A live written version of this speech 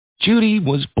Judy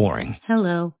was boring.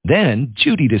 Hello. Then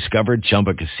Judy discovered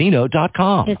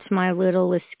ChumbaCasino.com. It's my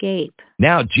little escape.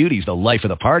 Now Judy's the life of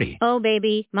the party. Oh,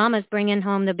 baby, mama's bringing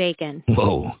home the bacon.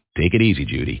 Whoa, take it easy,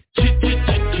 Judy.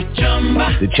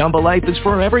 The Chumba life is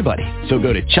for everybody. So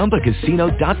go to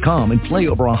ChumbaCasino.com and play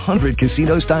over 100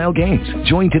 casino-style games.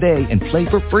 Join today and play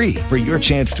for free for your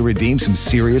chance to redeem some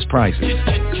serious prizes.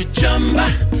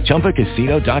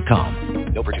 ChumbaCasino.com.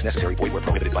 No purchase necessary. Void where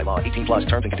prohibited by law. 18 plus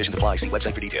terms and conditions apply. See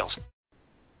website for details.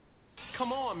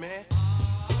 Come on, man.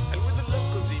 And with the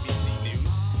local BBC News,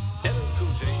 LL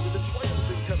Cool J with a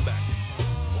triumphant comeback.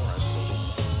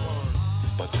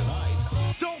 But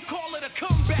tonight, don't call it a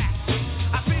comeback.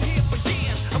 I've been here for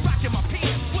years. I'm rocking my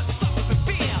pants with suckers and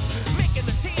fear. Making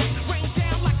the tears rain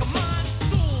down like a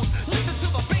monsoon. Listen to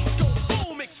the bass go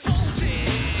boom,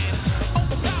 exploding.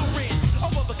 Overpowering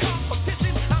over the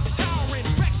competition. I'm towering,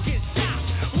 wrecking shop.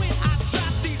 When I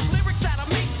drop these lyrics that'll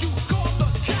make you call the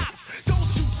cops. Don't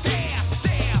you dare,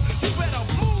 dare. You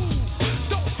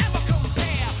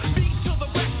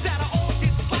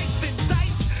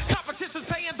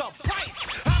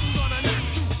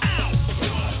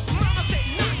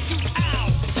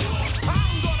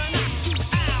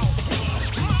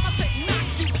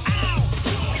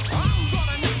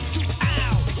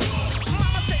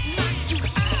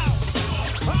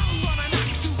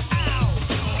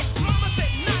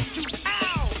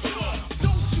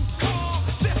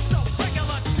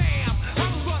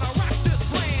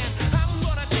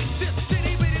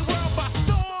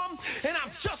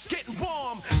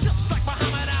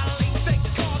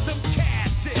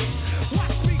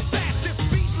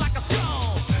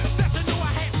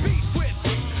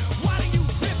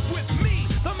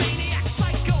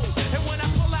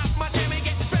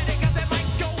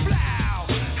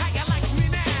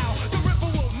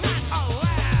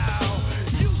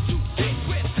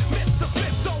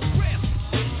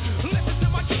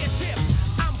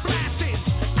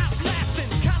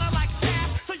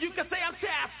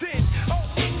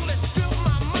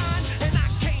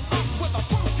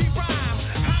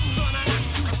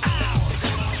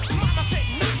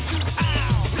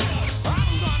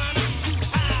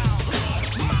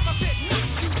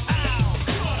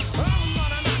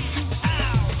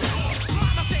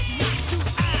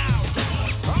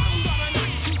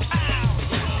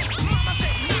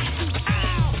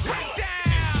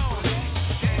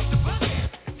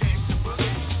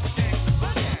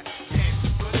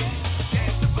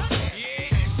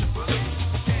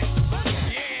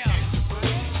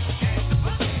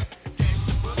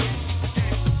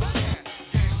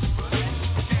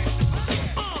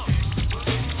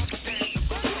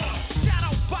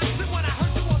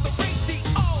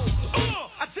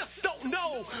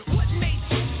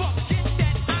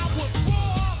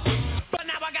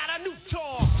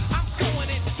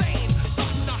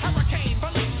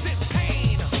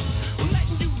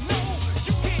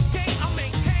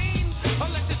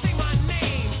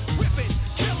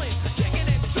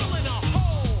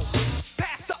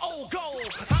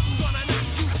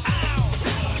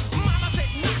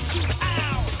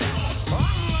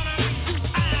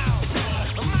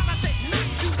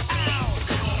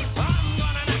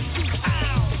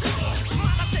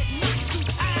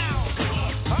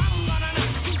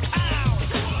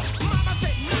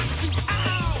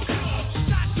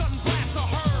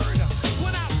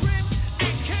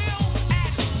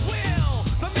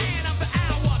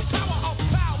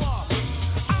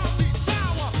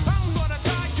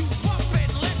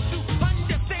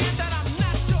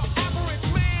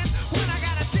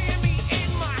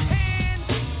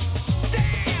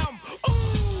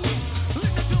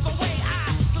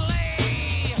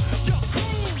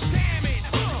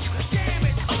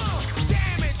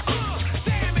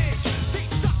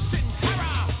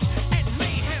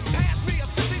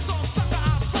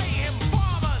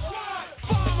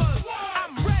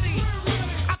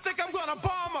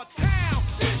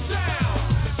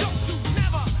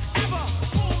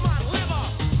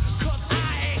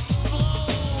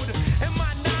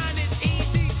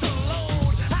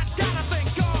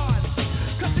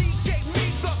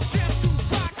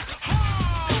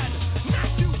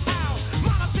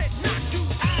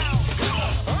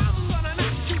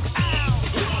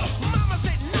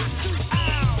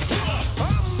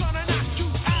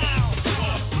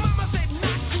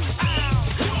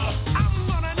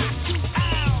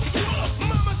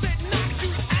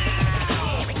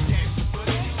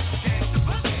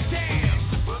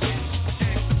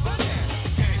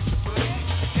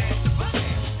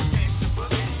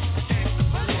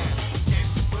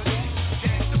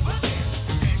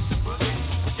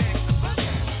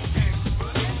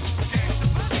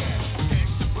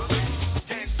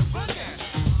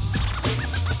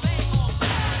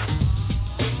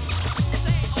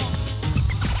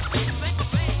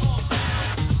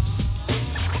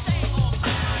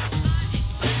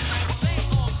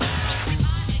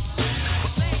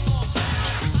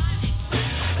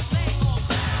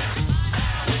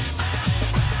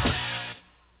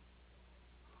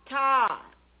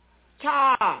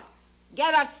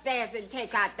get upstairs and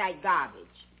take out that garbage.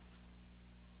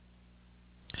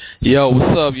 Yo,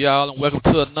 what's up, y'all, and welcome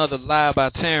to another Live by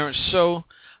Terrence show.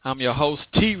 I'm your host,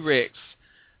 T-Rex.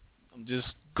 I'm just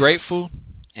grateful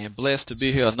and blessed to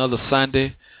be here another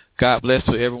Sunday. God bless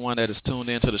to everyone that is tuned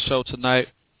in to the show tonight.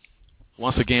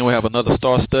 Once again, we have another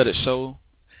star-studded show.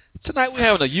 Tonight, we're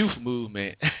having a youth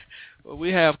movement.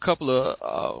 We have a couple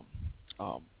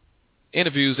of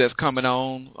interviews that's coming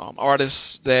on, artists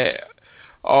that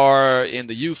are in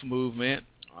the youth movement,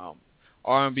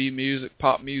 R&B music,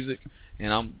 pop music,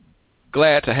 and I'm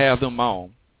glad to have them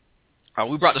on.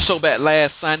 We brought the show back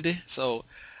last Sunday, so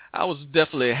I was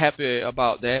definitely happy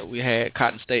about that. We had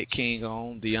Cotton State King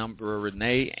on, D'Umbra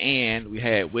Renee, and we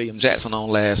had William Jackson on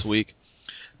last week.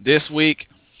 This week,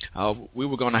 we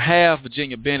were going to have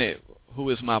Virginia Bennett,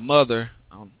 who is my mother,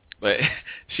 but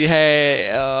she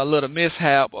had a little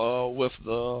mishap with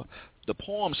the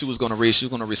poem she was going to read. She was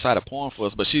going to recite a poem for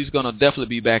us, but she's going to definitely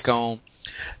be back on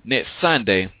next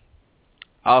Sunday.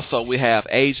 Also, we have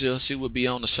Asia. She will be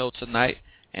on the show tonight,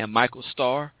 and Michael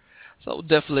Starr. So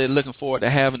definitely looking forward to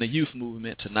having the youth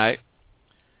movement tonight.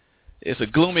 It's a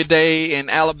gloomy day in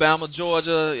Alabama,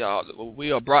 Georgia.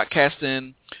 We are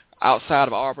broadcasting outside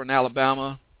of Auburn,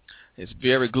 Alabama. It's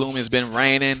very gloomy. It's been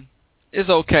raining. It's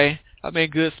okay. I'm in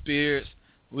good spirits.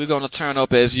 We're going to turn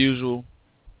up as usual.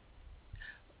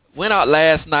 Went out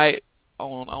last night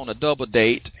on a double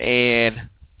date, and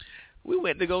we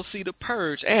went to go see The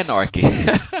Purge: Anarchy.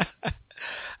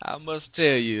 I must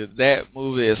tell you, that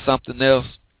movie is something else.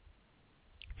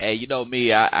 And you know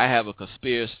me, I have a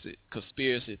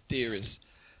conspiracy theorist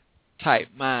type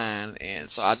mind, and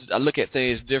so I look at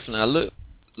things differently. I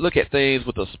look at things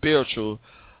with spiritual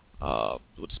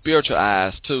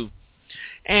eyes too.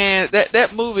 And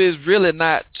that movie is really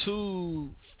not too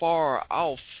far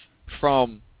off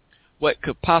from what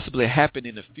could possibly happen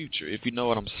in the future, if you know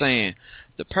what I'm saying.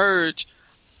 The Purge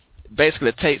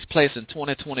basically takes place in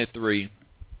 2023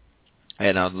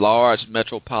 in a large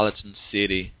metropolitan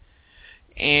city.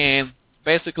 And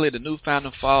basically the new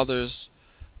founding fathers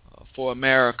for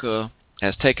America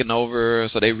has taken over,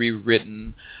 so they've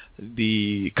rewritten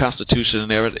the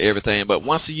Constitution and everything. But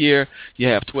once a year, you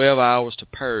have 12 hours to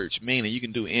purge, meaning you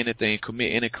can do anything,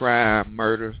 commit any crime,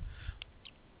 murder,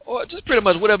 or just pretty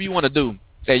much whatever you want to do,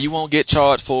 and you won't get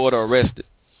charged for it or arrested.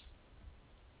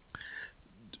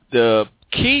 The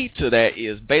key to that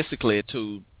is basically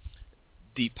to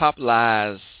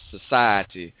depopularize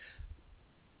society.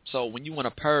 So when you want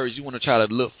to purge, you want to try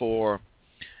to look for,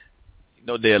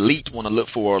 the elite want to look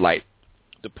for, like,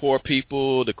 the poor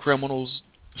people, the criminals.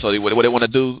 So what they want to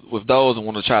do with those and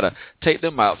want to try to take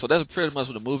them out. So that's pretty much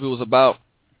what the movie was about.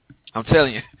 I'm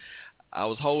telling you, I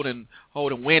was holding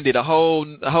Wendy the whole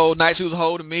night. She was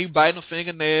holding me, biting her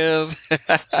fingernails.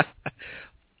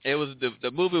 It was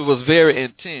the movie was very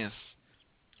intense,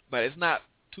 but it's not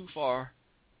too far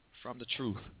from the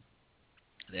truth.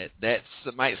 That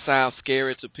might sound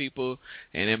scary to people,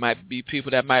 and there might be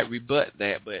people that might rebut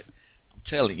that, but I'm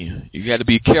telling you, you got to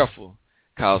be careful,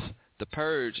 because The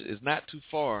Purge is not too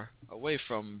far away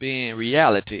from being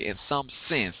reality in some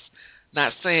sense.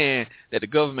 Not saying that the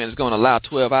government is going to allow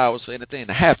 12 hours for anything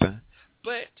to happen,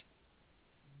 but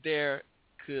there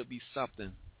could be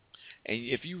something. And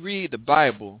if you read the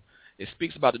Bible, it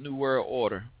speaks about the New World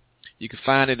Order. You can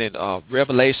find it in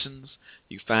Revelations.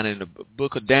 You can find it in the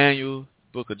book of Daniel,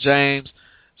 book of James.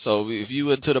 So if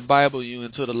you into the Bible, you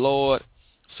into the Lord,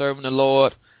 serving the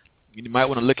Lord, you might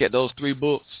want to look at those 3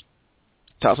 books.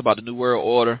 It talks about the New World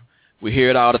Order. We hear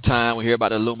it all the time. We hear about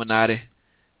the Illuminati.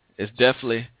 It's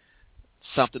definitely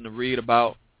something to read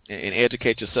about and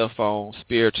educate yourself on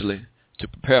spiritually to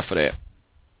prepare for that.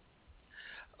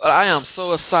 But I am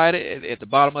so excited. At the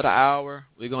bottom of the hour,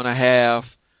 we're going to have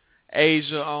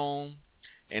Asia on.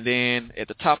 And then at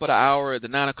the top of the hour, at the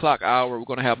 9 o'clock hour, we're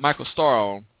going to have Michael Starr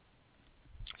on.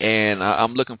 And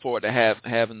I'm looking forward to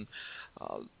having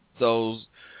those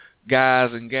guys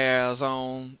and gals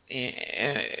on. And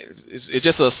it's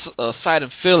just a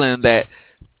exciting feeling that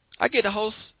I get to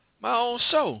host my own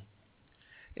show.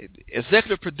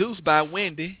 Executive produced by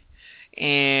Wendy,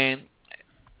 and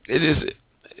it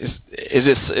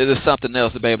is something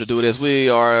else to be able to do this. We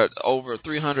are over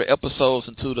 300 episodes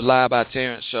into the Live by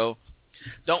Terrence show.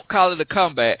 Don't call it a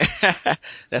comeback.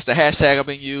 That's the hashtag I've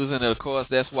been using, and of course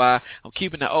that's why I'm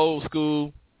keeping it old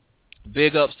school.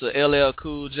 Big ups to LL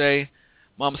Cool J.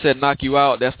 Mama said knock you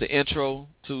out. That's the intro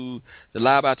to the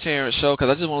Live by Terrence show, because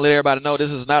I just want to let everybody know this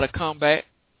is not a comeback.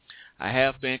 I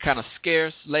have been kind of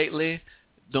scarce lately,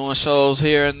 doing shows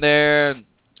here and there, and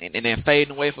then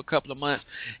fading away for a couple of months.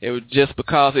 It was just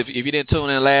because, if you didn't tune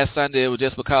in last Sunday, it was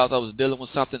just because I was dealing with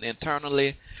something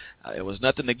internally. It was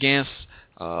nothing against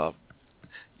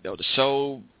The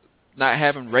show not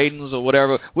having ratings or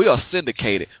whatever, we are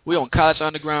syndicated. We on College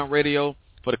Underground Radio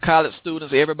for the college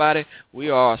students, everybody. We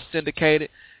are syndicated,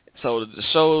 so the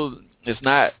show is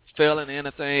not failing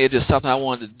anything. It's just something I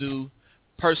wanted to do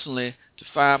personally to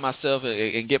find myself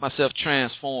and get myself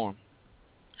transformed.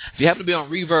 If you happen to be on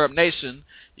Reverb Nation,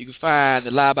 you can find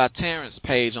the Live by Terrence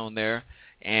page on there,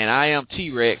 and I am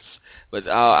T-Rex, but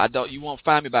you won't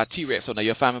find me by T-Rex on there.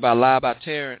 You'll find me by Live by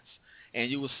Terrence, and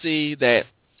you will see that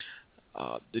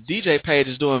the DJ page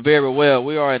is doing very well.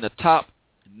 We are in the top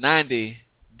 90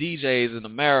 DJs in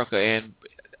America, and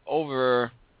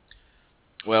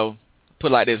put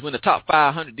it like this, we're in the top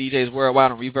 500 DJs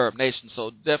worldwide on Reverb Nation.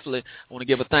 So definitely I want to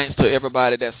give a thanks to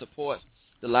everybody that supports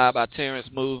the Live by Terrence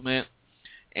movement,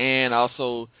 and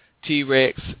also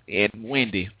T-Rex and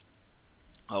Wendy.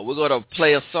 We're going to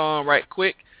play a song right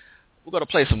quick. We're going to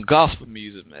play some gospel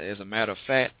music, as a matter of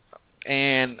fact,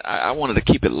 and I wanted to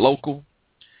keep it local.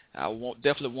 I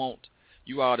definitely want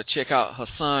you all to check out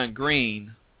Hassan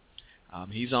Green.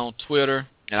 He's on Twitter,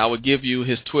 and I will give you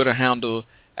his Twitter handle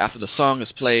after the song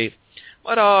is played.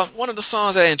 But one of the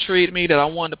songs that intrigued me that I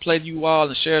wanted to play to you all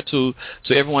and share to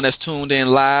everyone that's tuned in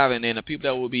live, and then the people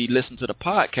that will be listening to the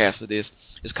podcast of this,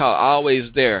 is called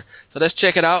Always There. So let's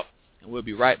check it out, and we'll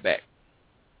be right back.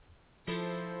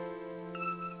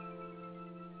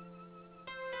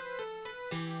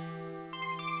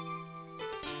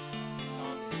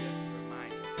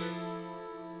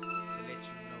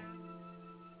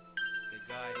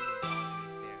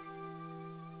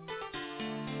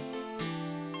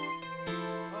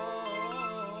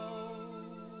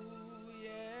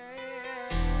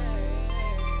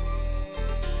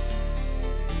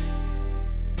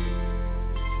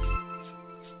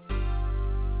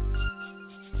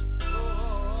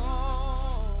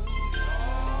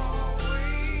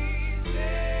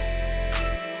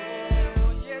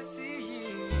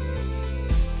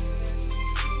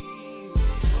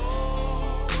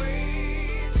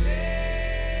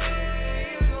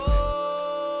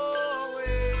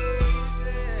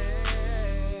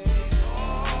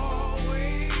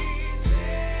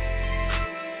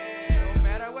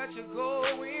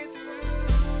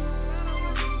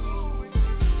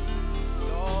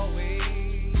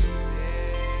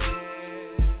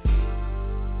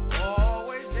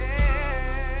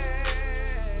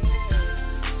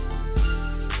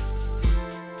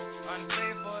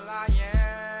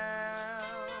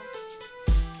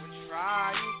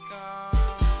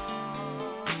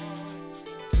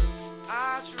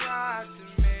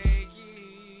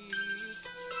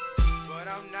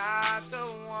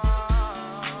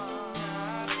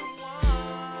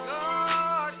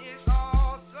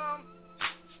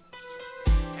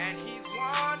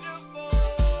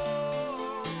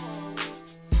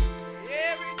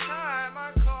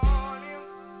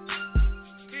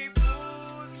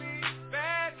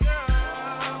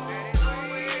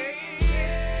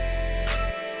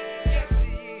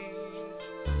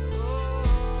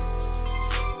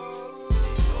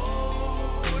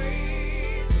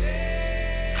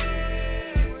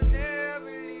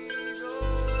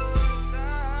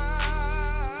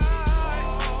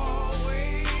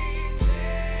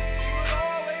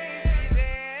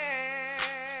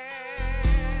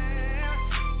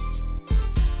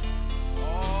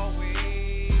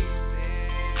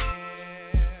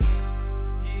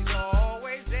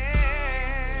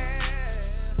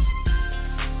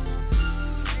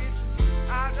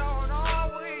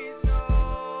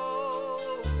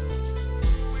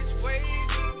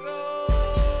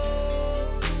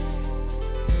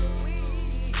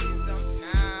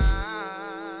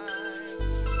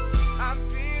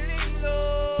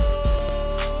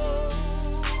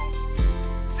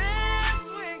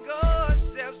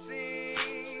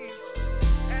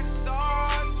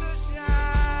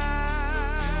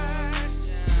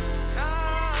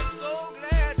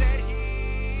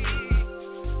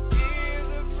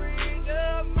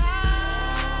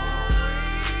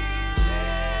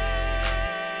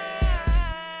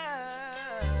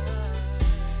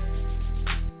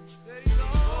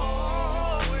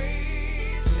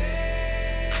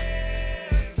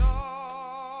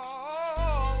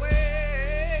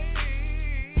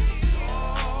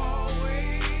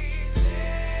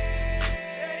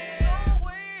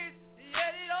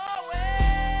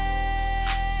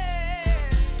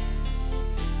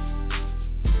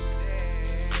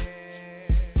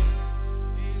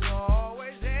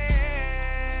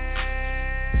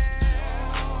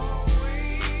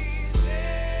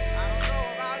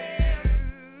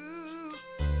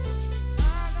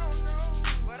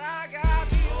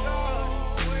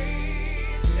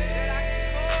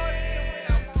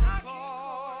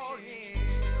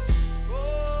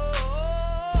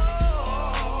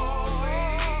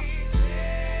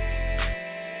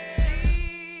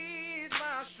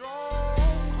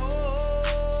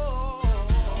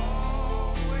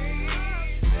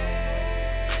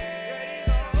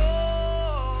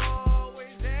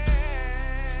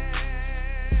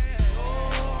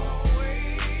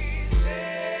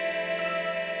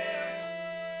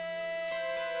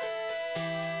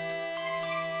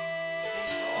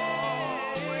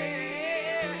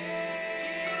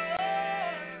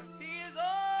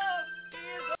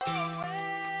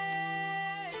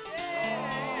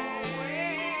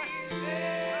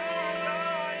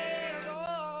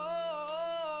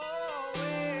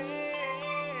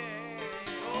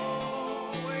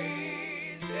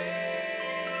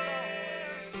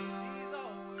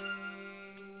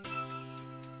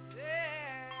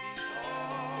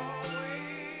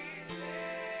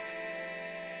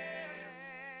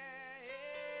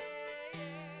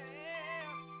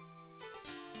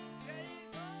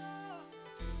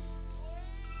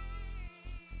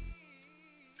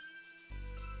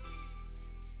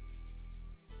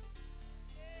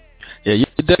 Yeah, you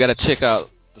got to check out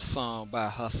the song by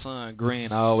Hassan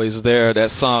Green, Always There.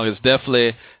 That song is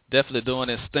definitely doing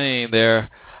its thing there.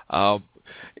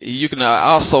 You can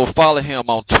also follow him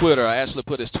on Twitter. I actually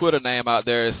put his Twitter name out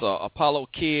there. It's Apollo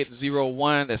Kid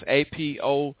 01. That's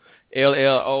APOLLOKID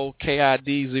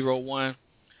 01.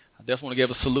 I definitely want to give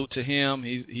a salute to him.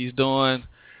 He's doing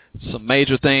some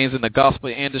major things in the gospel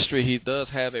industry. He does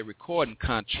have a recording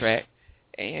contract,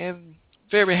 and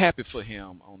very happy for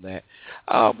him on that.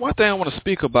 One thing I want to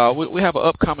speak about, we have an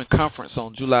upcoming conference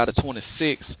on July the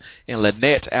 26th in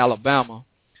Lynette, Alabama.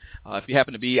 If you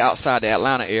happen to be outside the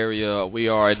Atlanta area, we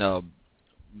are in a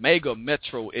mega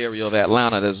metro area of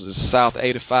Atlanta. There's South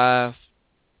 85.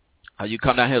 You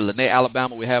come down here to Lynette,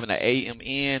 Alabama. We're having an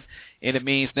AMN, Any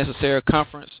Means Necessary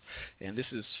conference, and this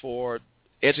is for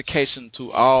education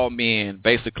to all men,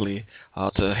 basically,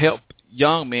 to help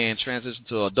young men transition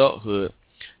to adulthood.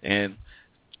 And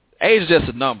age is just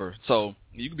a number, so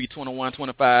you can be 21,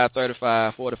 25,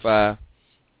 35, 45,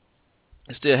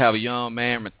 and still have a young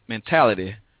man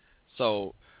mentality.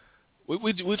 So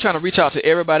we're trying to reach out to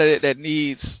everybody that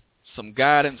needs some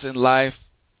guidance in life,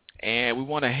 and we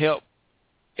want to help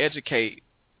educate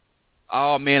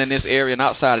all men in this area and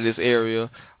outside of this area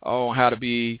on how to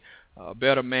be a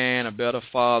better man, a better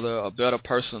father, a better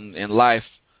person in life,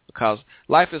 because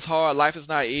life is hard, life is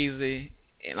not easy,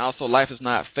 and also life is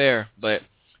not fair, but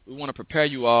we want to prepare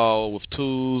you all with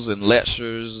tools and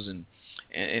lectures and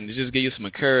just give you some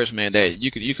encouragement that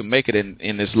you can make it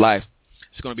in this life.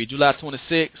 It's going to be July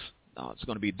 26th. It's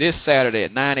going to be this Saturday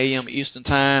at 9 a.m. Eastern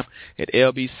Time at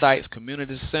LB Sites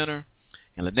Community Center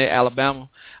in Lynette, Alabama.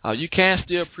 You can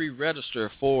still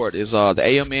pre-register for it. It's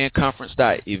the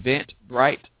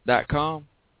amnconference.eventbrite.com.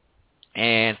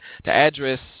 And the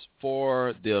address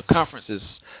for the conference is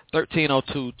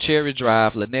 1302 Cherry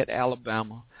Drive, Lynette,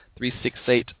 Alabama,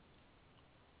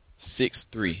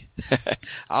 36863.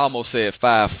 I almost said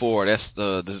 54. That's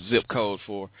the zip code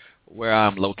for where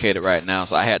I'm located right now.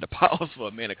 So I had to pause for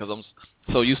a minute because I'm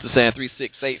so used to saying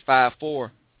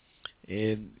 36854.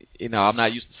 And, I'm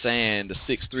not used to saying the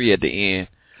 63 at the end.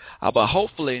 But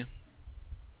hopefully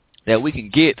that we can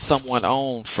get someone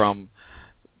on from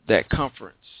that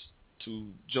conference to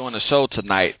join the show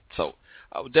tonight. So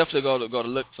I would definitely go to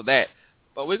look for that.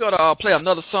 But we're going to play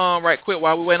another song right quick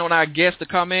while we wait on our guests to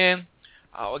come in.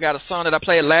 We got a song that I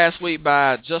played last week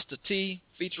by Justa T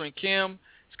featuring Kim.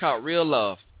 It's called Real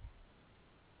Love.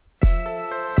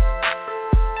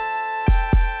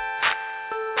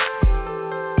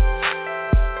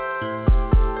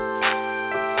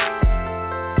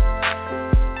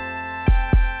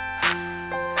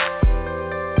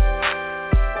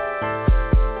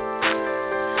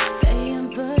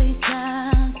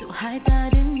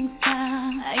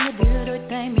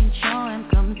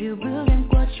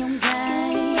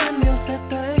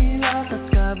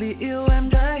 Yêu em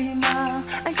đây mà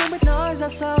anh không biết nói ra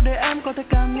sao để em có thể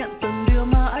cảm nhận từng điều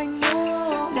mà anh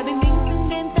muốn. Đã bình minh dâng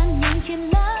đêm tan nhanh trên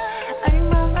lá, anh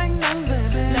mang ánh nắng về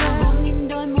là buồn nhìn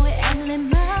đôi môi em lên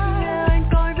má. Nghe anh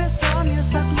coi vết son như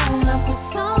giấc mộng làm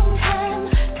cuộc sống thêm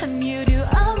thật nhiều điều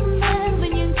ấm êm với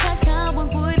những khát khao buồn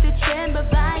vui từ trên bờ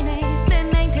vai này.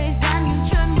 Bên anh thời gian như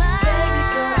trôi qua. Baby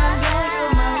girl, I'm ready for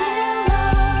my real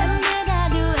love. Em biết đã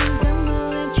đưa anh giấc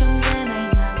mơ lên trọn vẹn.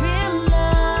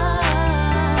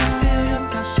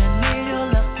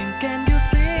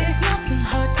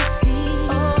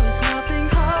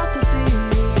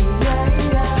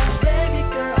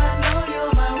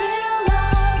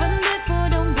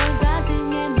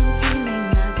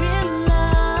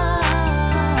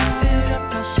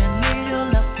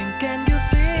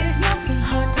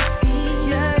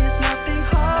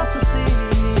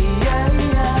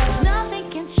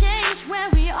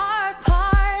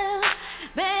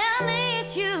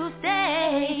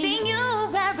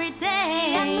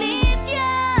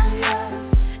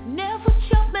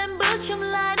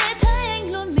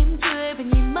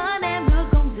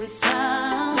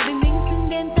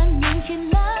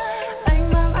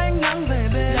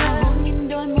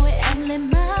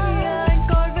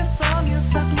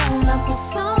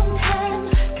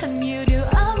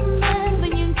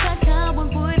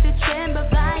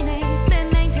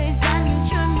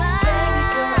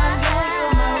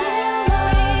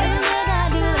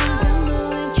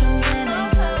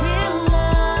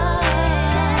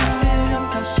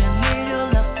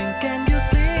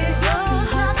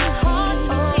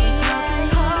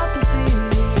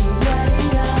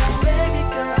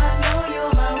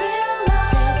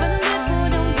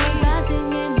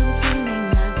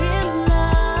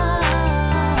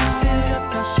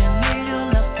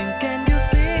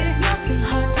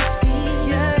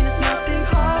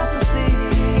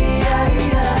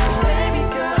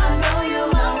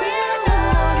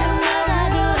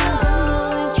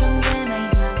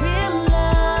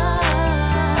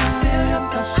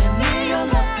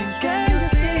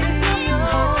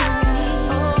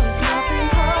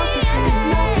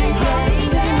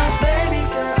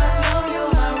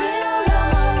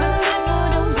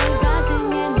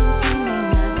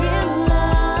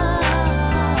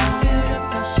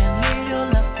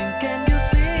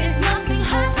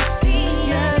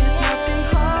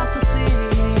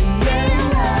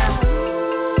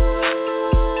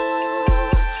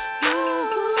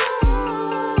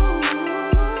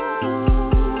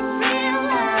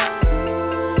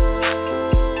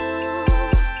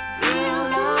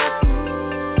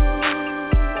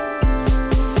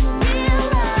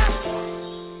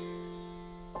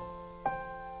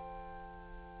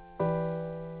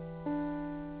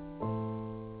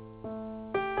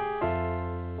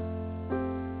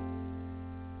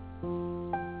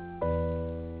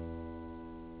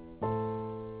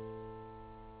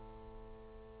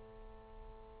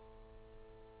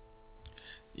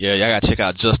 Yeah, y'all got to check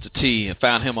out Just the T. I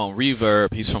found him on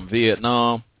Reverb. He's from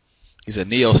Vietnam. He's a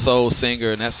neo-soul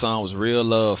singer, and that song was Real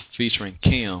Love featuring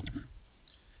Kim.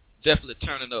 Definitely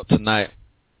turning up tonight.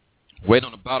 Waiting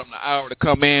on the bottom of the hour to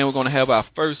come in. We're going to have our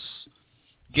first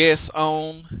guest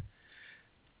on.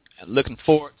 And looking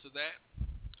forward to that.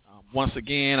 Once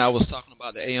again, I was talking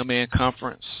about the AMN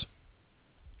conference.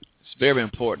 It's very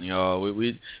important, y'all.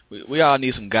 We all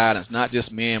need some guidance, not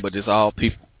just men, but just all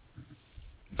people,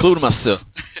 including myself.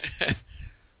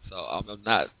 So I'm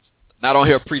not on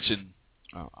here preaching.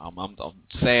 I'm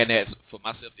saying that for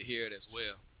myself to hear it as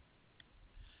well.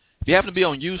 If you happen to be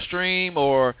on Ustream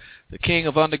or the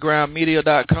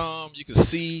kingofundergroundmedia.com, you can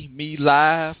see me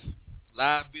live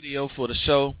video for the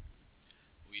show.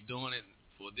 We're doing it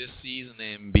for this season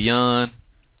and beyond.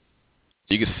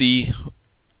 You can see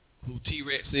who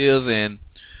T-Rex is and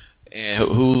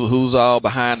who's all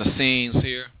behind the scenes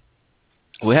here.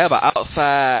 We have an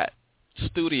outside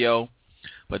studio,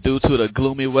 but due to the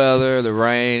gloomy weather, the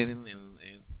rain, and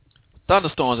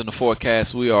thunderstorms in the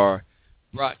forecast, we are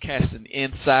broadcasting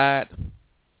inside.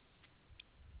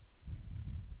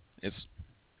 It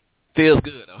feels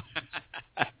good, though.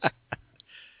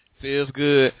 Feels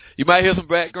good. You might hear some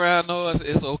background noise.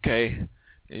 It's okay.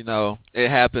 You know, it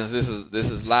happens. This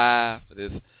is live.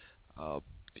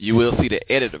 You will see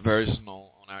the edited version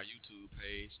on our YouTube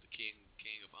page, the King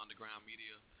of Underground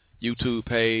Media YouTube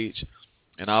page,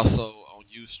 and also on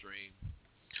Ustream.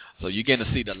 So you're getting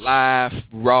to see the live,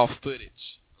 raw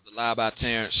footage of the Live by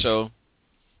Terrence show.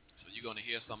 So you're going to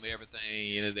hear some of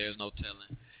everything. There's no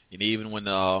telling. And even when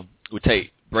we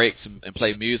take breaks and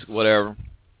play music or whatever,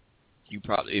 you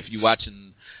probably, if you're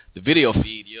watching the video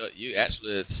feed, you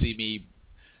actually see me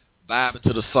vibing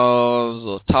to the songs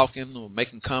or talking or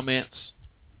making comments.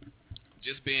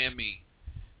 Just being me.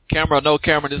 Camera or no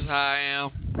camera, this is how I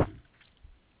am.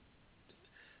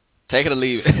 Take it or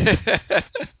leave it.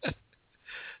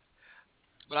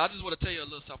 But I just want to tell you a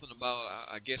little something about,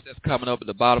 I guess that's coming up at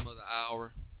the bottom of the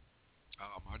hour.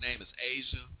 Her name is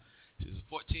Asia. She's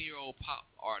a 14-year-old pop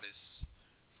artist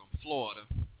from Florida.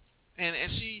 And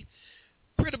she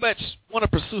pretty much want to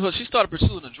pursue her. She started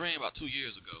pursuing a dream about 2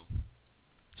 years ago.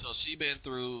 So she's been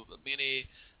through many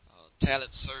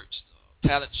talent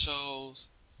shows.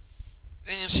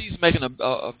 And she's making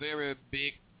a very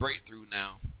big breakthrough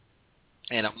now.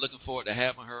 And I'm looking forward to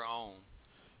having her on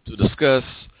to discuss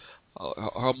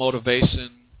her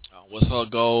motivation, what's her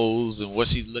goals, and what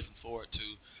she's looking forward to.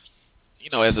 You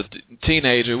know, as a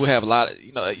teenager, we have a lot of,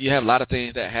 you have a lot of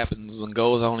things that happens and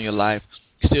goes on in your life.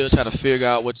 You're still trying to figure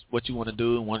out what you want to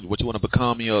do and what you want to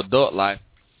become in your adult life.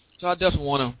 So I definitely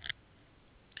want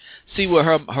to see what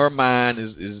her mind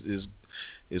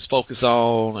is focused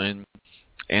on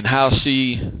and how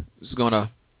she is going to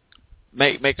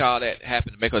make all that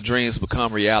happen, make her dreams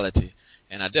become reality.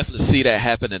 And I definitely see that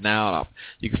happening now.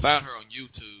 You can find her on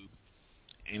YouTube.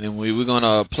 And then we're going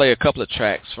to play a couple of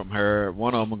tracks from her.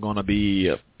 One of them is going to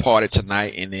be Party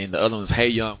Tonight, and then the other one is Hey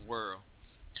Young World.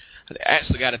 I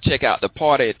actually got to check out the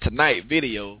Party Tonight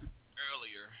video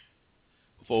earlier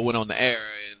before it went on the air.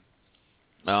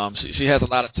 And she has a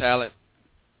lot of talent.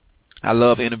 I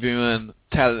love interviewing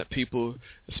talented people,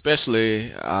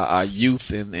 especially our youth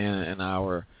and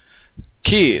our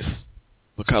kids,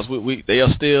 because they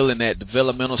are still in that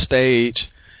developmental stage,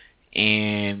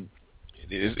 and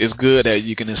it's good that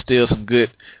you can instill some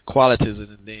good qualities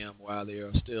in them while they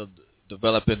are still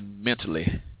developing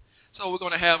mentally. So we're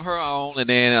going to have her on, and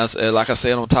then, like I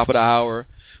said, on top of the hour,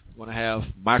 we're going to have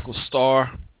Michael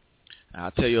Starr.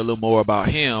 I'll tell you a little more about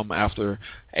him after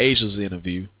Asia's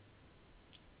interview.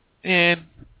 And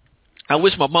I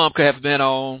wish my mom could have been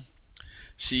on.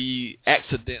 She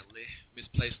accidentally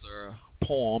misplaced her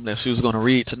poem that she was going to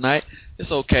read tonight.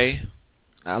 It's okay.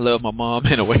 I love my mom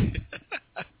anyway.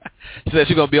 She said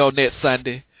she's going to be on next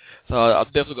Sunday. So I'm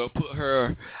definitely going to put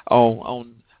her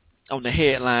on the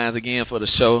headlines again for the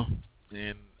show.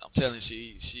 And I'm telling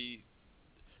you, she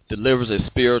delivers a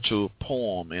spiritual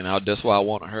poem, and that's why I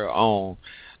wanted her on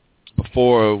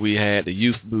before we had the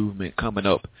youth movement coming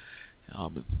up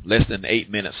less than 8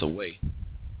 minutes away.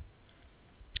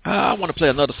 I want to play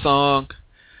another song.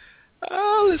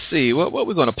 Let's see, what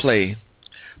we're going to play.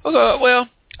 Well,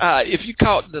 if you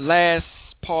caught the last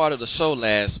part of the show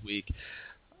last week,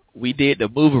 we did the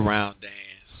move around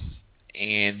dance,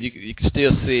 and you can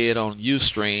still see it on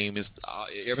Ustream.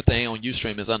 Everything on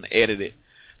Ustream is unedited,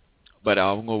 but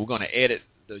we're going to edit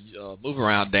the move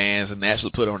around dance and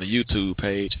actually put it on the YouTube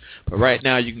page. But right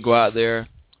now, you can go out there,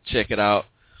 check it out.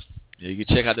 You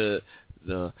can check out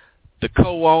the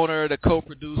co-owner, the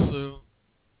co-producer,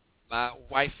 my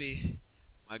wifey,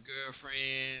 My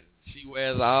girlfriend, she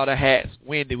wears all the hats.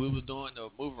 Wendy, we was doing the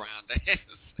move around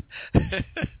dance.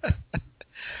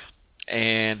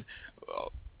 And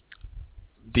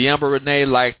D'Amber Renee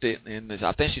liked it, and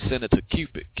I think she sent it to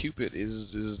Cupid. Cupid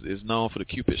is known for the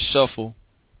Cupid Shuffle.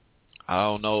 I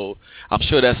don't know. I'm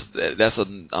sure that's a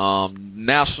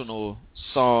national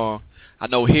song. I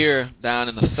know here down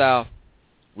in the South,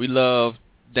 we love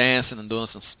dancing and doing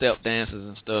some step dances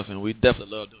and stuff, and we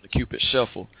definitely love doing the Cupid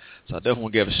Shuffle. So I definitely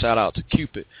want to give a shout out to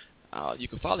Cupid. You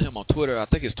can follow him on Twitter. I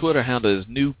think his Twitter handle is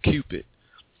New Cupid,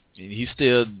 and he's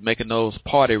still making those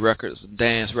party records and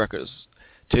dance records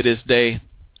to this day.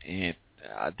 And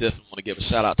I definitely want to give a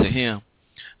shout out to him.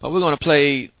 But we're going to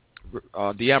play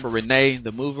D'Amber Renee,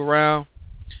 the Move Around,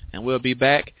 and we'll be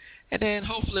back. And then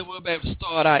hopefully we'll be able to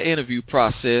start our interview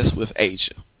process with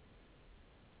Asia.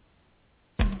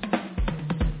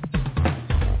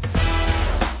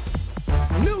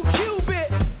 New Cupid.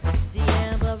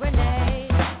 D'Amber Renee.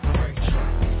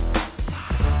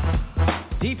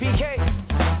 DPK.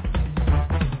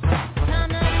 Time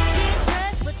to get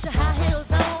dressed with your high heels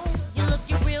on. You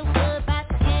looking real good, about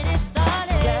to get it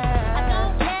started. Yeah. I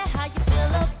don't care how you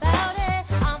feel about it.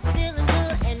 I'm feeling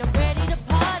good and I'm ready to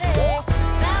party.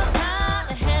 About time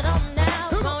to head on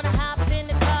now. Gonna hop in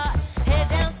the car, head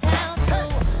down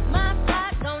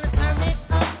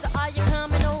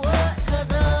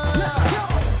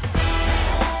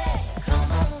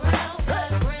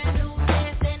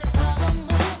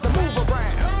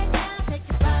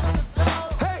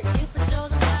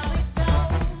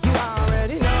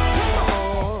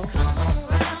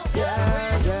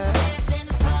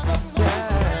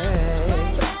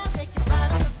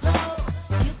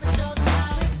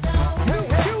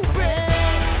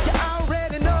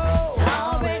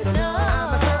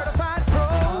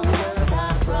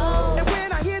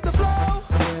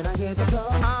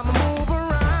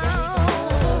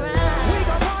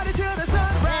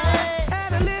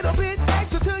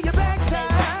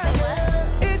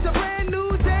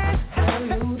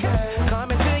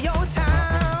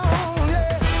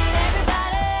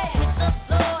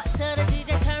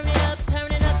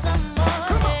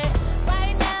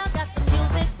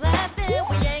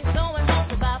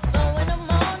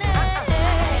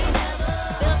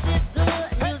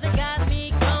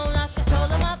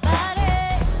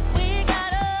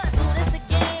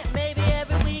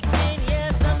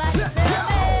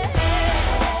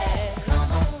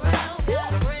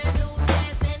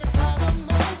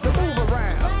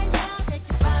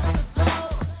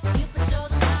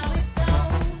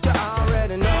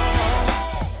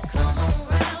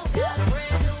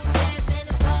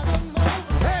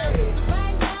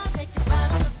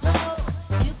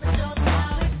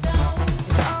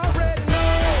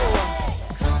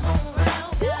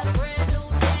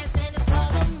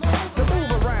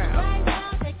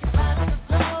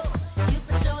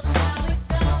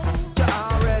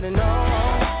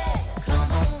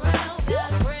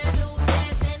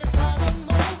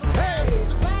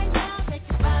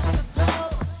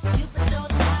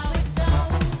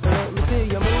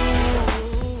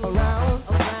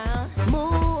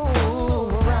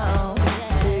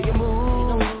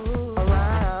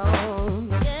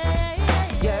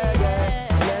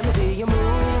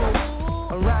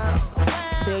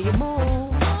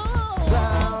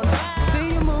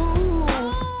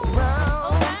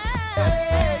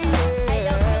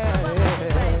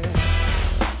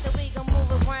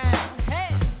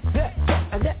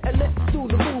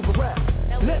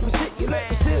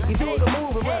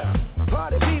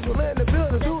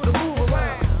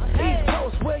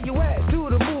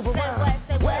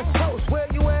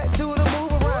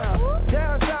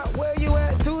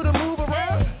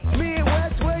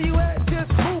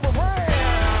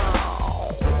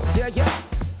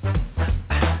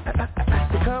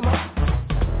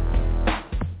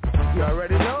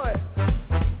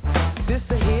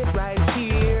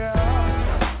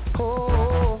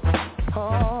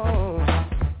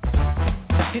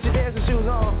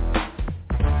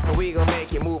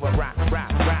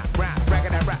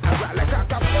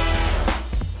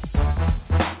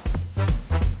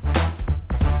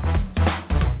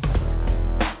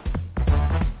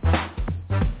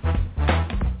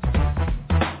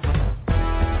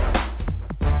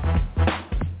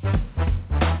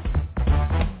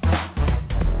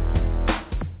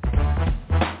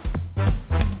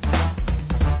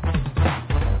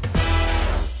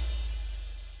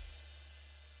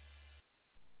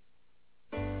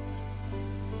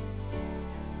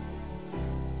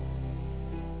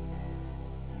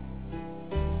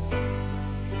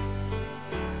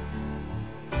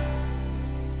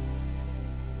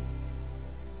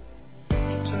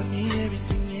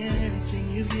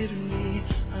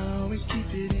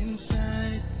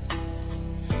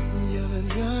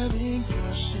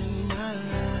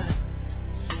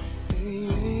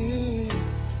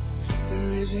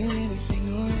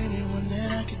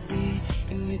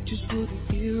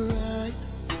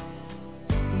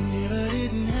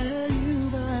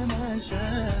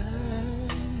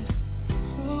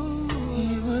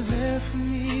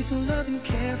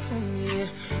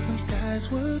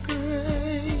were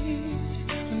great.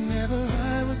 Whenever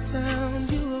I was down,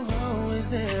 you were always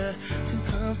there to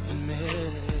comfort me.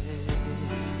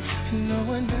 No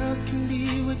one else can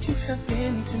be what you have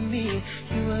been to me.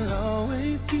 You will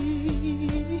always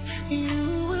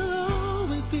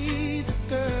be the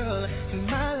girl in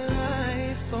my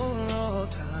life for all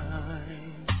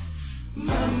time.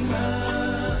 Mama,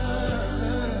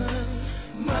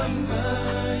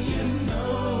 you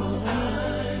know I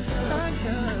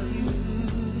love you.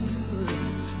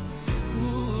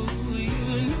 Ooh, you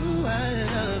know I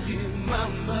love you,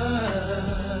 Mama.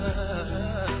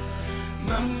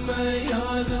 Mama,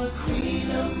 you're the queen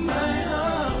of my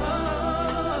heart.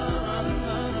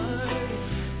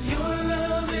 Your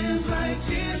love is like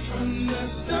tears from the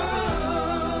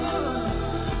stars.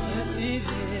 Yes, it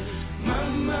is.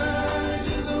 Mama, I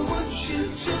just want you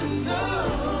to know.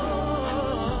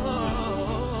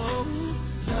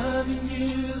 Loving you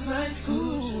is like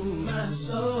food to my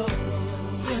soul.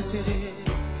 Yes, it is.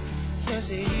 Yes,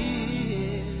 it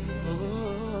is.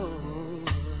 Oh.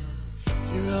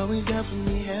 You're always there for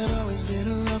me, had always been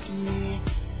around for me,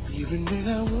 even when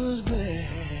I was bad.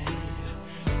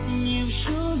 You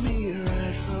showed me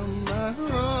right from my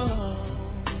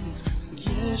wrongs.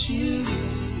 Yes, you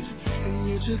did. And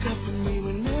you took up for me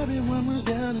when everyone was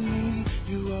down on me.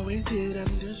 You always did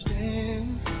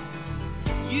understand.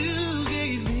 You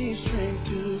gave me strength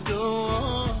to go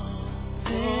on.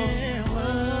 There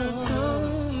were so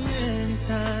many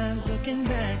times looking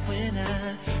back when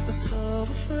I was so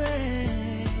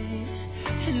afraid.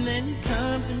 And then you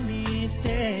come to me and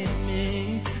tell me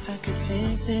I could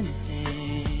face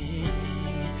anything.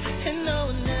 And no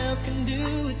one else can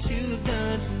do what you've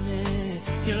done to me.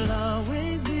 You'll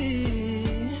always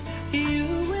be, you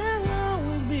will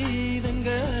always be the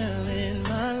girl in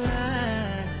my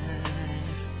life.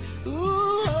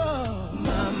 Ooh, oh,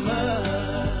 Mama,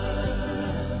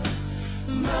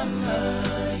 Mama,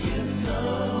 you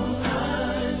know I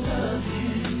love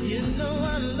you. You know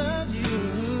I love you.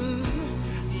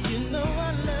 You know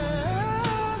I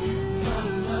love you,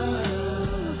 Mama.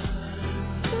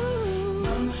 Ooh,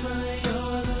 Mama,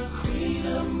 you're the queen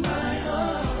of my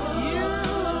heart. You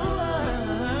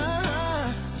are.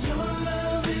 Your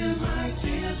love is like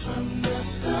tears from the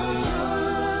stars. Your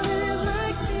love is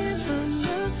like tears from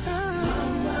the stars.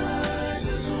 Mama, I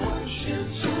just want you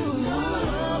to know.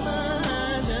 Mama,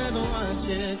 I just want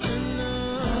you to know.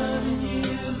 Loving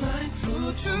you is like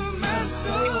food to my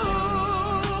soul.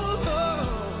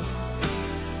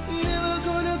 Never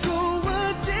gonna go a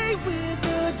day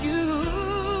without you.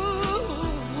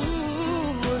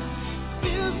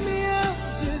 Fills me up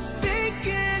just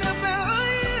thinking about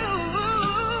you.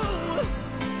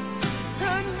 I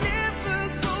never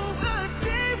go a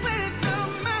day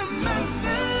without my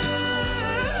mama.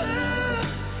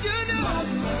 You know,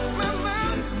 Mama,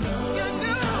 you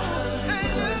know I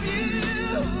love you.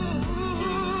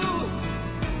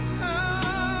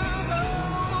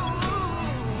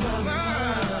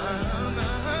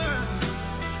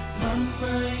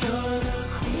 Mama, you're the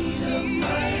queen of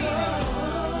my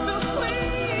heart. The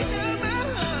queen of my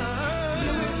heart.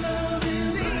 Your love is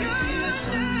like tears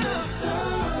from the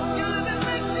stars. Your love is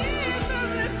like tears from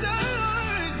the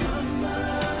stars. Mama,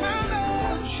 I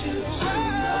want you to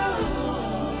know.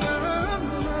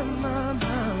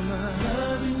 Mama,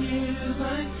 loving you is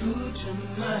like food to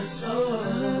my soul.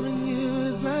 Loving you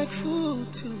is like food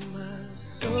to my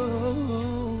soul.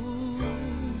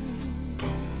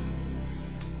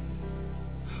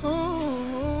 Oh,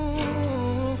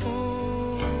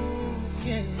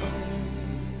 yeah.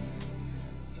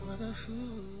 You're the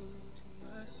food to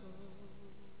my soul.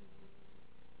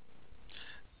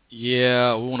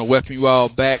 Yeah, we want to welcome you all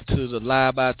back to the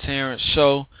Live by Terrence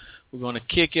show. We're going to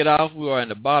kick it off. We are in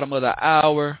the bottom of the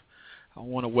hour. I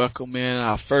want to welcome in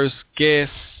our first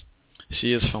guest.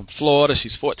 She is from Florida.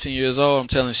 She's 14 years old. I'm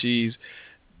telling you, she's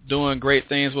doing great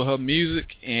things with her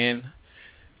music, and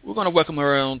we're going to welcome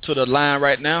her onto the line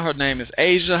right now. Her name is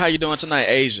Asia. How you doing tonight,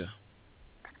 Asia?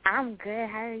 I'm good.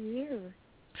 How are you?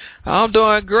 I'm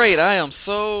doing great. I am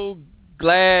so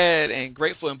glad and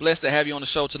grateful and blessed to have you on the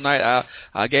show tonight.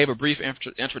 I gave a brief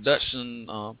introduction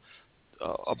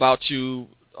about you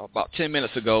about 10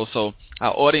 minutes ago, so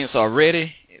our audience are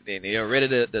ready. They are ready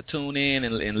to tune in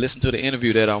and listen to the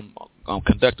interview that I'm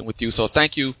conducting with you. So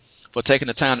thank you for taking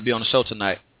the time to be on the show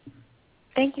tonight.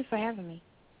 Thank you for having me.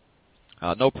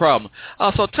 No problem.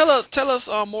 So tell us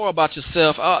more about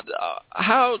yourself.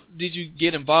 How did you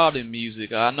get involved in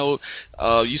music? I know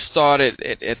you started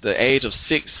at the age of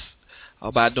 6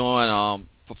 by doing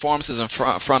performances in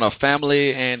front of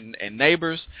family and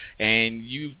neighbors, and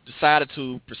you decided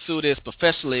to pursue this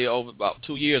professionally over about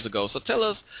 2 years ago. So tell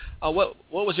us, what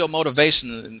was your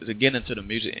motivation to get into the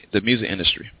music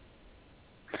industry?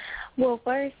 Well,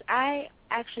 first, I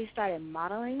actually started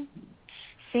modeling.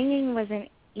 Singing wasn't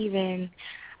even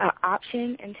an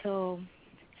option until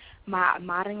my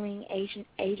modeling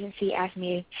agency asked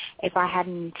me if I had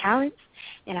any talents,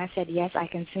 and I said, yes, I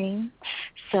can sing.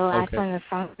 So I sung a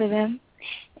song for them,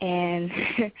 and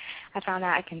I found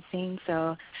out I can sing,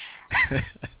 so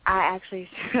I actually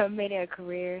made it a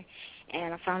career,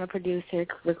 and I found a producer,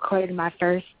 recorded my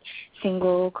first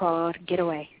single called Get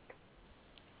Away.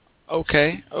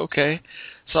 Okay.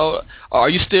 So are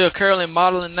you still currently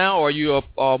modeling now, or are you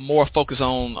more focused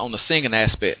on the singing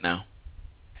aspect now?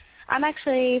 I'm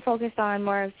actually focused on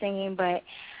more of singing, but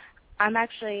I'm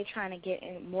actually trying to get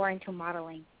more into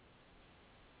modeling.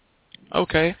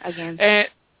 Okay. Again.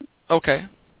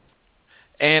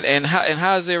 And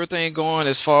how is everything going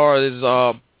as far as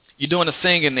you're doing the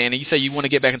singing, and you say you want to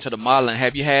get back into the modeling?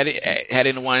 Have you had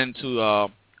anyone to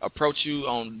approach you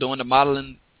on doing the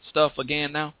modeling stuff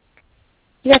again now?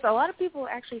 Yes, a lot of people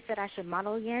actually said I should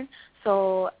model again,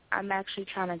 so I'm actually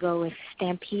trying to go with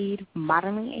Stampede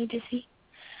Modeling Agency,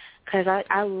 because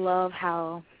I love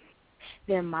how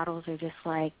their models are just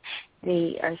like,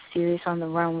 they are serious on the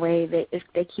runway.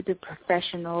 They keep it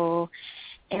professional,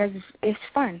 and it's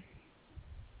fun.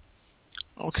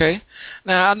 Okay.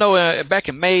 Now, I know back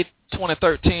in May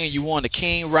 2013, you won the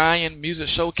King Ryan Music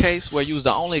Showcase, where you was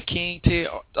the only teen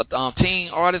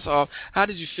artist. How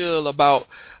did you feel about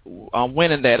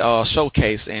winning that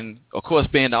showcase, and, of course,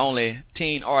 being the only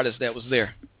teen artist that was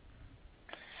there?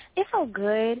 It felt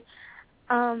good.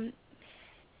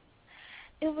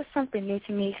 It was something new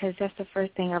to me because that's the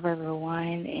first thing I've ever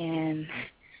won, and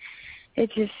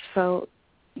it just felt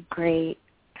great.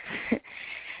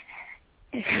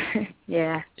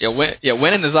 Yeah.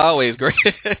 Winning is always great.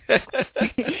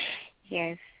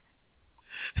 Yes.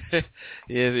 Yes,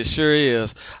 it sure is.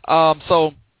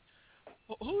 So,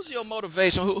 who's your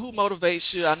motivation? Who motivates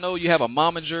you? I know you have a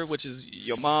momager, which is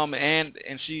your mom, and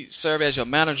she serves as your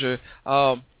manager.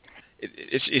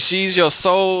 Is she your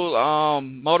sole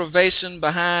motivation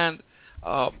behind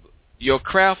your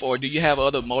craft, or do you have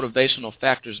other motivational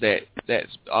factors that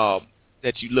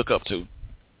you look up to?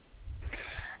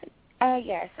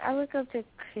 Yes, I look up to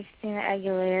Christina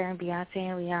Aguilera and Beyonce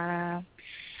and Rihanna,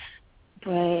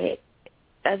 but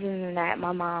other than that,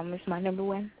 my mom is my number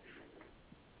one.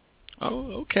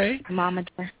 Oh, okay.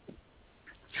 Momager.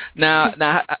 Now,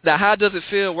 how does it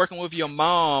feel working with your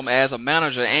mom as a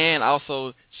manager, and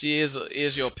also she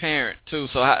is your parent too?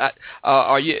 So,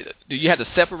 do you have to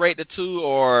separate the two,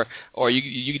 or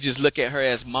you just look at her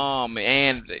as mom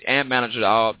and manager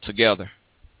all together?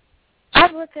 I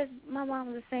look at my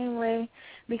mom the same way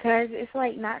because it's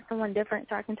like not someone different,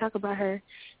 so I can talk about her,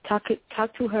 talk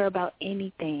to her about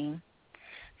anything.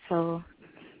 So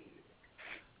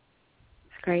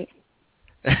it's great.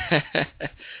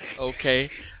 Okay.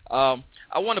 I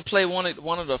want to play one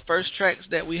of the first tracks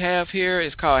that we have here.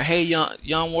 It's called "Hey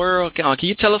Young World." Can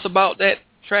you tell us about that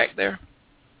track there?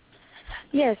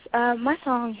 Yes, my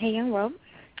song "Hey Young World."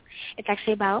 It's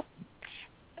actually about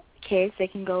kids. They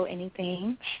can go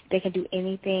anything. They can do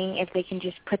anything if they can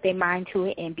just put their mind to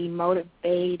it and be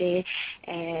motivated,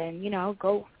 and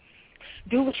go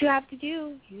do what you have to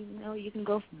do. You can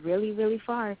go really, really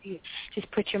far if you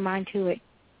just put your mind to it.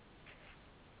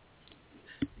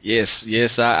 Yes,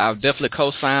 I'll definitely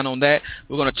co-sign on that.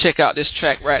 We're going to check out this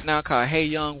track right now called "Hey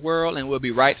Young World," and we'll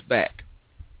be right back.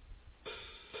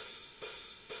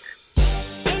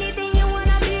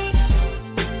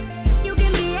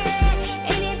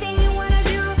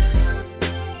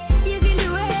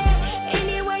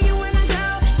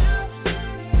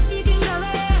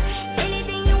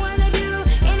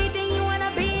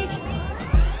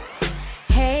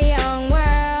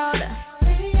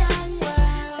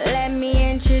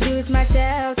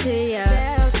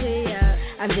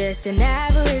 Just an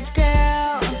average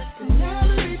girl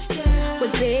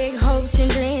with big hopes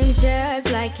and dreams, just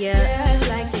like you.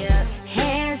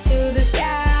 Hands to the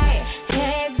sky,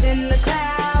 heads in the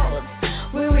clouds.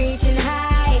 We're reaching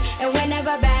high and we're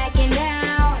never backing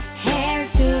down.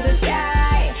 Hands to the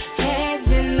sky, heads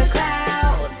in the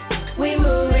clouds. We're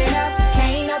moving up,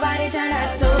 can't nobody turn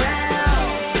us around.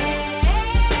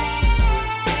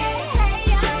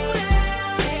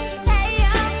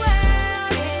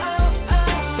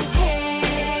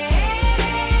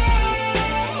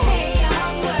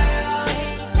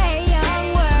 Hey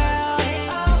young world,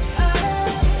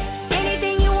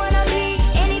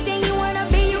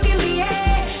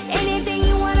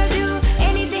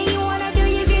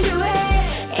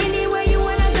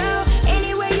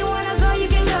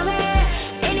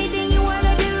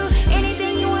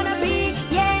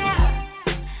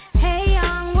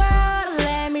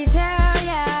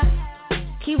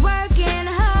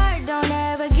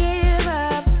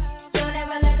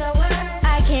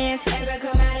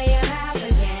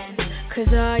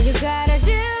 'cause all you gotta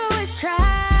do is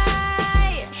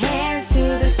try. Hands to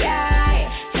the sky,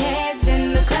 heads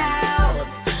in the clouds.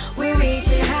 We're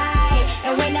reaching high,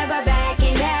 and we're never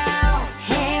backing down.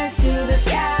 Hands to the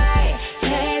sky,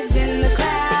 heads in the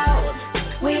clouds.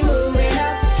 We moving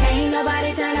up, can't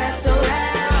nobody turn us around.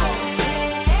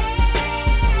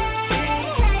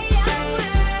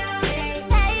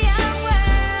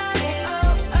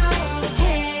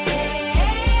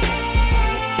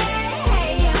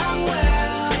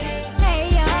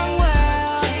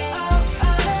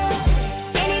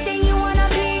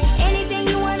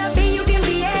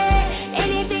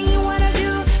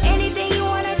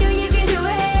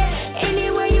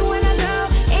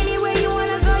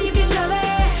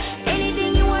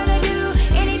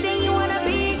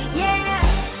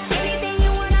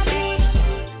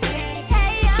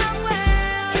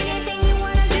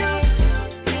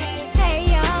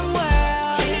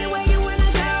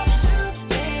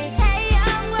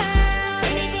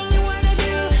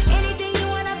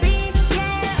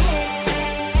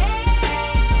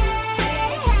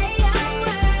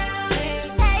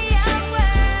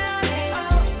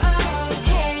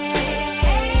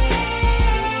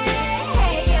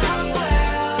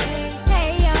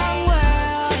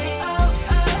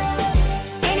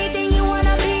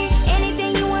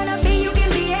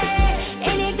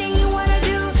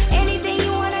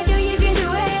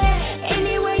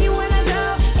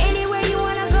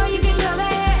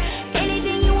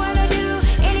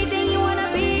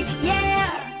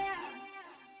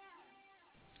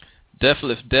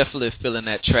 Definitely feeling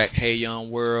that track, Hey Young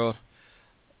World,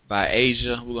 by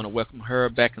Asia. We're going to welcome her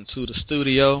back into the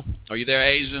studio. Are you there,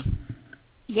 Asia?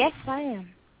 Yes, I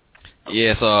am.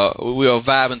 Yes, we are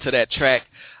vibing to that track.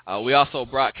 We also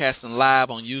broadcasting live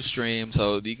on Ustream,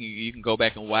 so you can go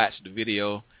back and watch the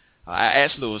video. I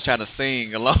actually was trying to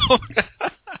sing along.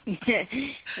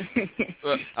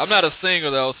 Well, I'm not a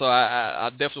singer, though, so I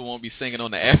definitely won't be singing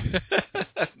on the air.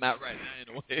 Not right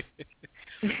now, anyway.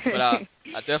 But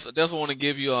I definitely want to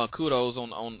give you kudos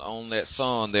on that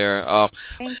song there.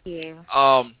 Thank you.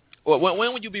 Well,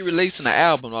 when would you be releasing the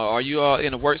album? Are you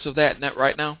in the works of that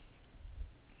right now?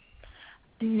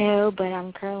 No, but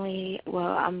I'm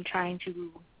trying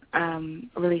to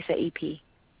release an EP.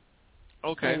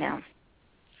 Okay. Right now.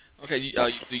 Okay.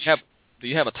 Do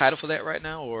you have a title for that right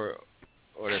now, or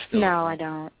that's still? No, I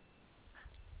don't.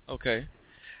 Okay.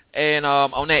 And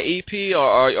on that EP,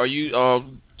 are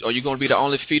you going to be the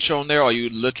only feature on there? Or are you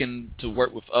looking to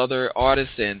work with other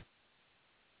artists? And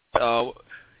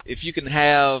if you can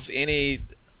have any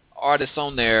artists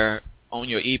on there on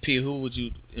your EP, who would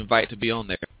you invite to be on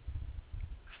there?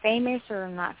 Famous or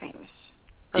not famous?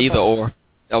 Either or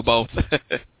both.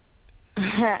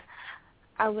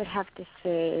 I would have to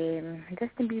say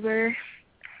Justin Bieber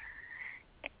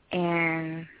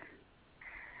and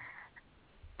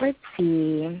let's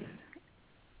see,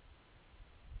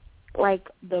 like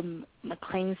the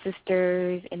McLean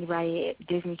sisters, anybody at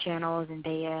Disney Channel,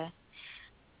 Zendaya.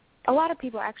 A lot of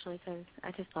people, actually, because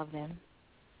I just love them.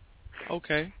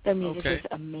 Okay. Their music is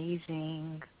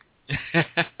amazing.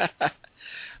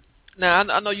 Now,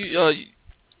 I know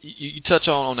you touch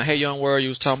on the Hey Young World. You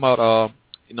was talking about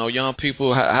young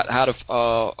people, how to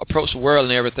approach the world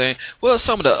and everything. What are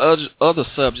some of the other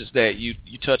subjects that you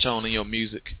touch on in your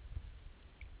music?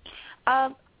 I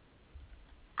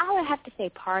would have to say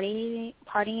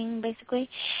partying basically.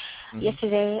 Mm-hmm.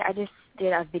 Yesterday, I just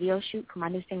did a video shoot for my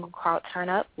new single called Turn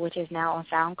Up, which is now on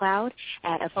SoundCloud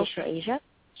at Official Asia.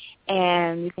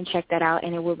 And you can check that out,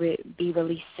 and it will be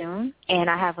released soon. And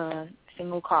I have a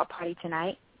single called Party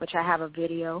Tonight, which I have a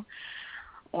video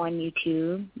on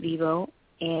YouTube, Vivo.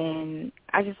 And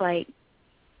I just like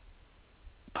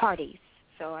parties.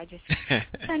 So I just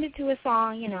turned it to a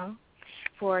song,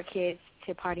 for kids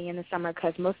to party in the summer,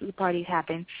 because most of the parties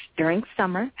happen during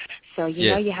summer. So, you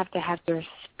know, you have to have their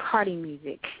party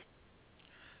music.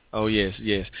 Oh, yes.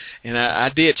 And I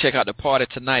did check out the Party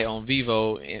Tonight on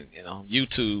Vivo and on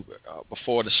YouTube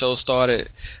before the show started.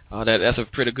 That's a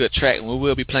pretty good track, and we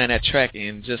will be playing that track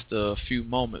in just a few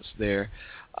moments there.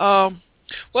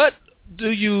 What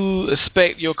do you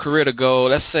expect your career to go?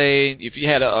 Let's say if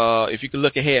you could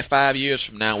look ahead 5 years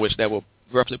from now, which that will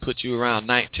roughly put you around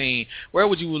 19, where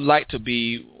would you like to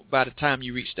be by the time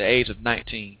you reach the age of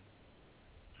 19?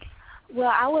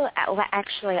 Well, I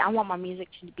want my music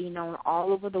to be known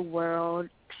all over the world,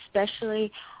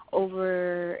 especially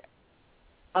over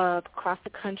across the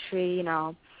country,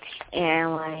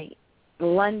 and like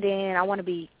London. I want to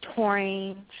be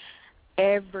touring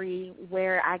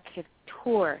everywhere I could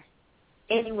tour,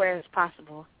 anywhere as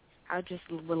possible. I just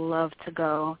would love to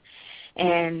go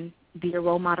and be a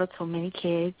role model to many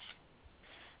kids.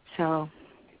 So.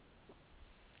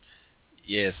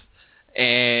 Yes.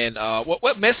 And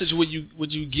what message would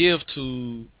you give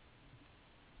to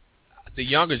the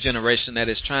younger generation that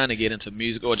is trying to get into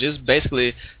music, or just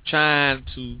basically trying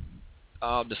to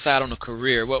decide on a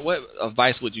career? What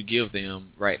advice would you give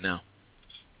them right now?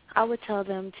 I would tell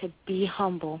them to be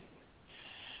humble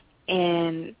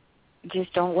and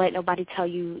just don't let nobody tell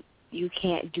you you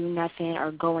can't do nothing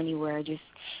or go anywhere. Just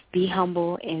be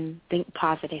humble and think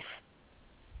positive.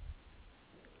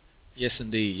 Yes,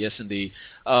 indeed. Yes, indeed.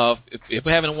 If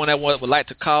we have anyone that would like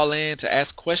to call in to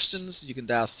ask questions, you can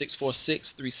dial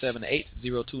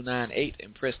 646-378-0298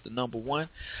 and press the number 1.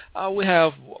 We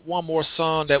have one more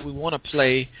song that we want to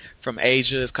play from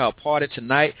Asia. It's called Party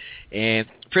Tonight, and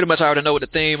pretty much I already know what the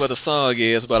theme of the song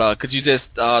is, but could you just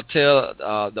tell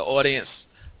the audience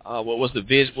what was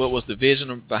the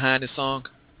vision behind this song?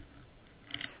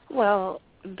 Well,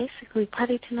 basically,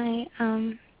 Party Tonight,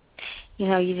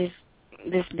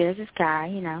 there's this guy,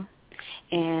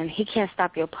 and he can't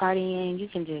stop your partying. You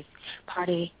can just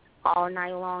party all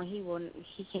night long. He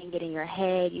can't get in your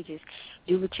head. You just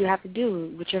do what you have to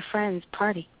do with your friends.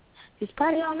 Party. Just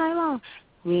party all night long.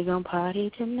 We gonna party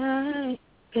tonight,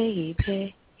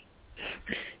 baby.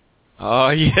 Oh,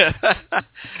 yeah.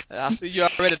 I see you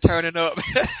already turning up.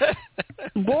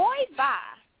 Boy, bye.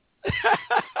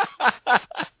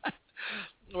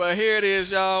 Well, here it is,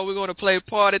 y'all. We're going to play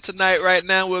Party Tonight right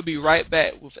now. We'll be right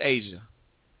back with Asia.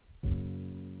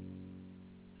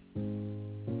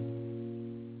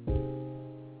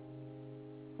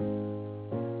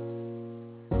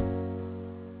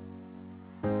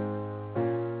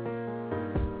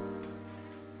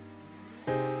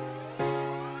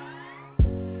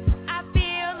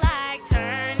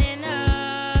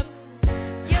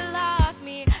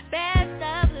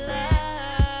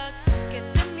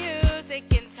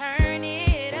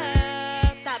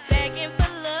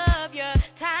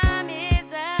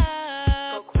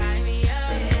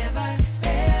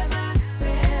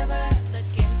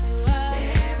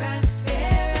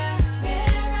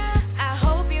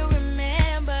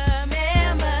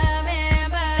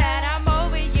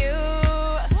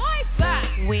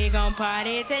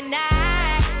 Party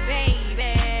tonight,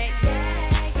 baby.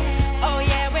 Oh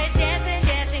yeah, we're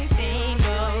dancing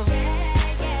single.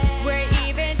 We're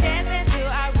even dancing to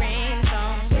our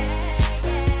ringtone.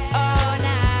 All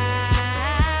night,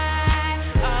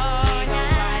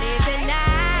 party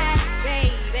tonight,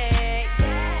 baby.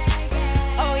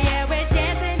 Oh yeah, we're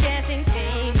dancing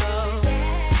single.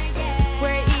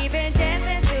 We're even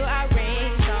dancing to our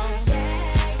ringtone.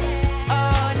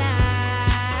 All night.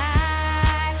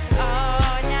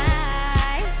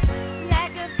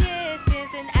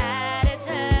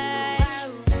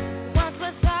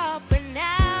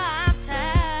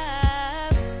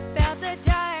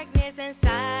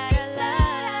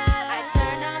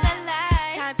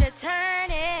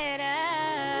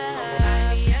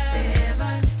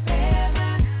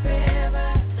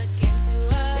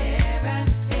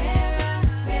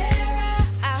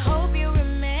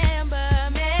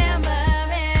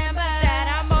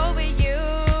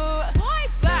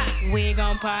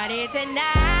 Party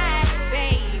tonight,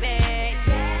 baby.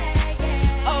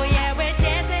 Oh yeah, we're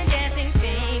dancing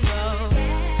single.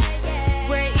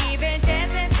 We're even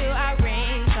dancing to our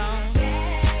ringtone.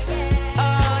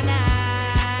 All night,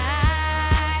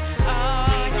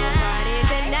 party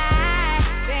tonight,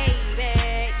 baby.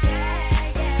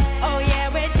 Oh yeah,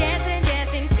 we're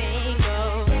dancing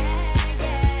single.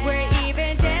 We're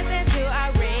even dancing to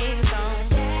our ringtone.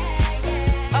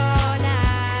 All night.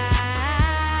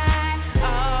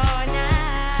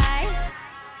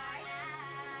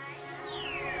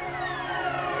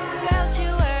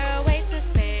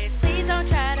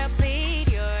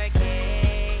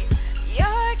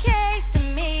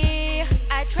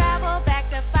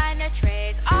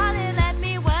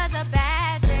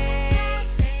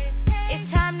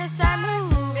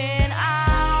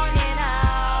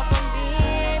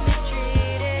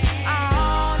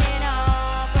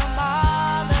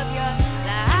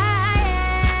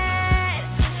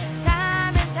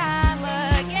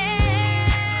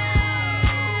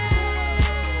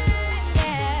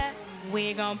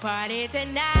 Party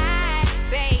tonight,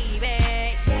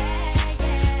 baby.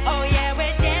 Oh yeah,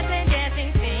 we're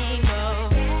dancing single.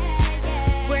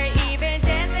 We're even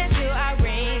dancing to our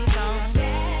ringtone.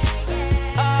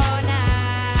 All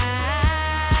night,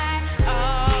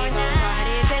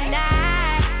 party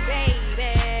tonight,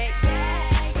 baby.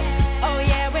 Oh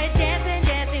yeah, we're dancing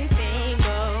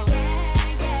single.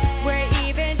 We're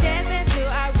even dancing to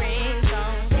our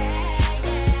ringtone.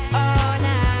 All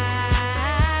night.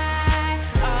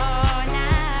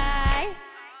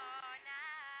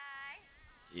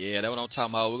 Yeah, that's what I'm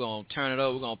talking about. We're going to turn it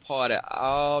up. We're going to party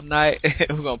all night.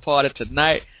 We're going to party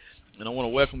tonight. And I want to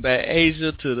welcome back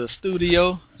Asia to the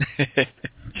studio.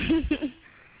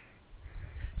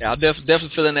 Yeah, I'm definitely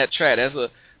feeling that track. That's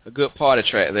a good party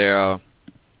track there. I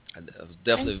was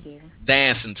definitely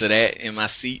dancing to that in my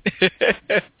seat.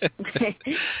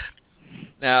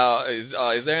 Now, is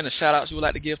there any shout-outs you would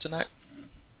like to give tonight?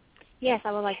 Yes,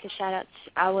 I would like to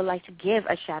give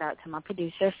a shout out to my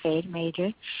producer, Fade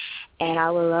Major, and I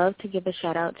would love to give a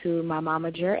shout out to my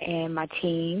momager and my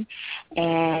team,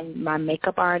 and my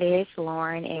makeup artist,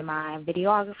 Lauren, and my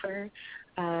videographer,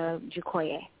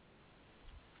 Jacoye.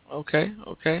 Okay.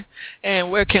 And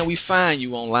where can we find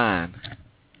you online?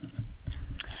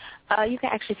 You can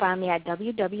actually find me at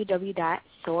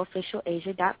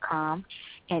www.soofficialasia.com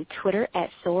and Twitter at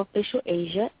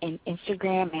soofficialasia and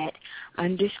Instagram at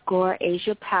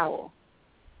 _Asia Powell.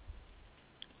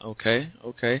 Okay.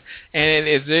 And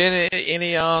is there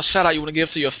any shout out you want to give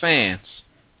to your fans?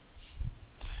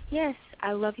 Yes,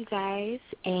 I love you guys,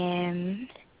 and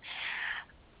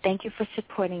thank you for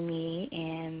supporting me,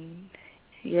 and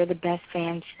you're the best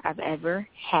fans I've ever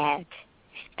had.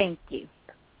 Thank you.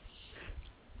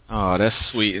 Oh, that's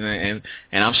sweet, and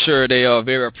I'm sure they are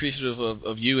very appreciative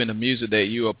of you and the music that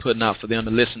you are putting out for them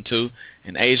to listen to.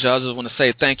 And Asia, I just want to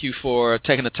say thank you for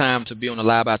taking the time to be on the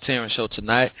Live by Terrence show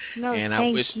tonight. No, and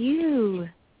thank you.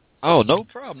 Oh, no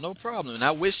problem. And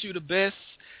I wish you the best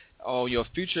on your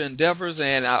future endeavors,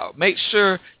 and I'll make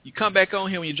sure you come back on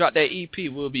here when you drop that EP.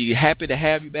 We'll be happy to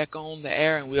have you back on the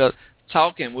air, and we'll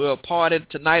talk and we'll party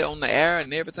tonight on the air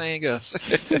and everything else.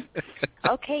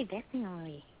 Okay,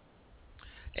 definitely.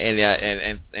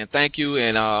 And thank you,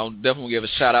 and I'll definitely give a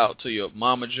shout out to your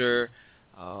momager,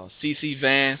 CC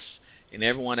Vance, and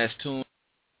everyone that's tuned.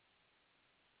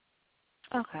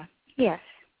 Okay. Yes.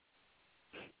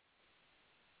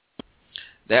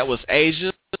 That was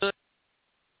Asia.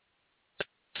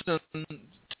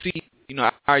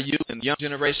 Our youth and young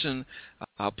generation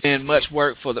putting much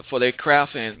work for their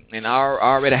craft and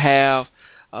already have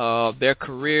their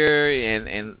career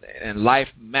and life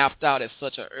mapped out at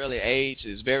such an early age.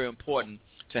 Is very important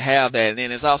to have that, and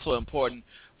then it's also important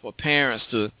for parents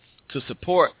to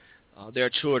support their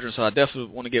children. So I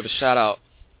definitely want to give a shout out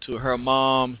to her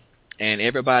mom and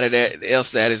everybody else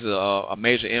that is a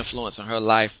major influence on her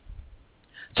life.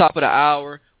 Top of the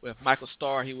hour with Michael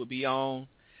Starr, he will be on.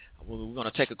 We're going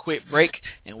to take a quick break,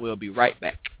 and we'll be right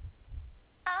back.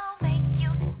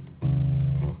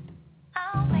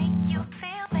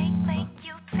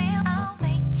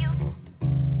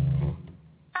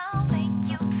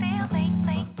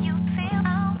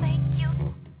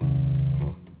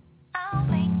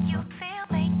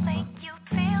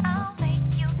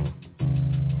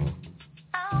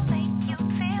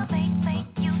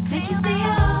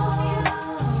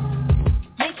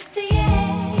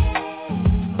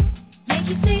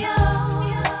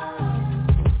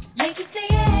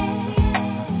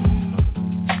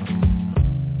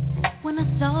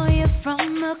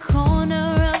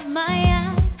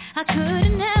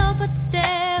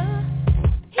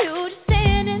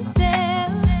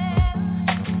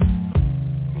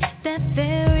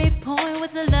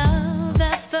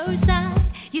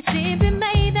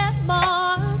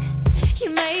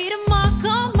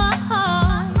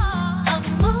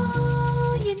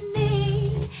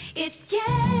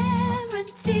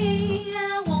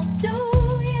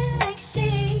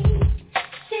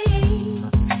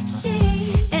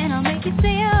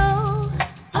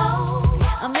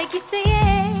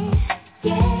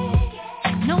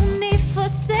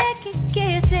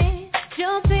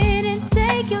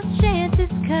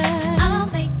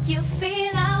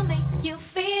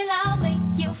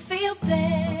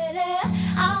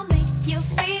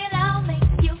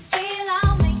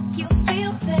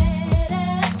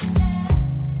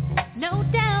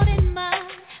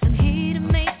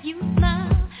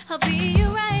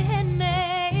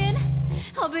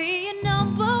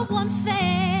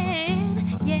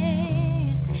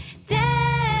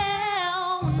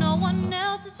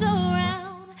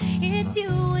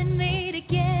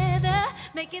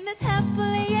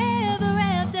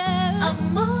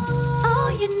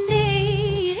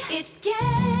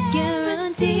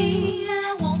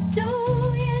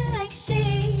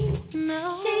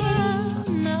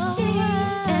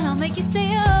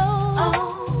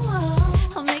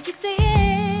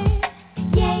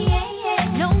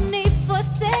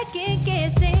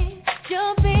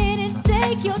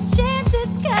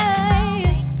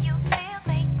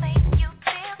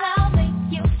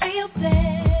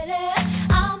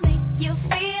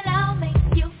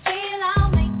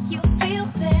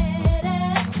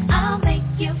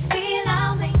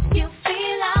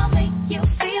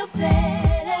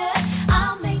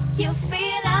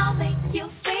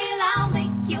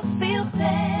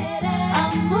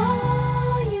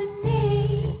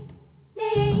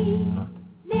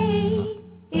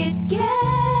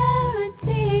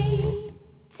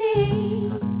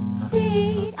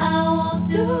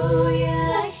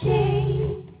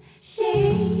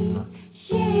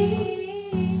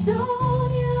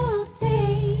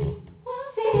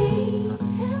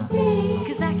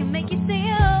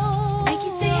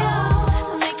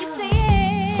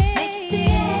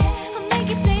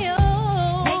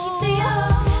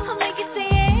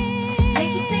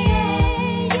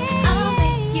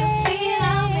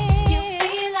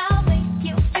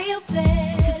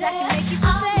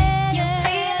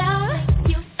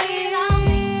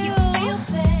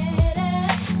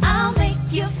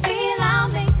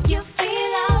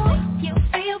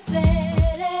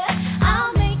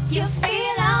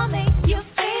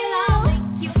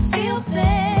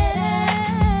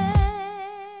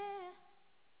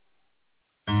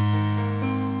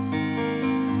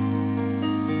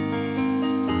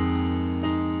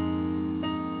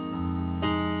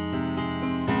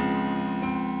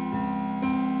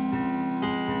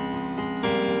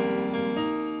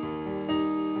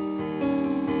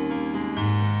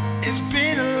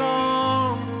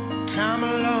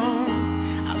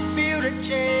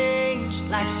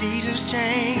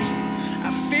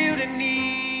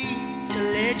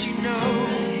 you know.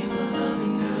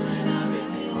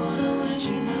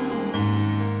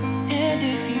 And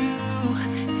if you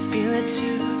feel it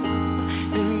too,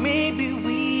 then maybe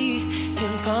we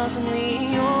can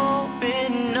possibly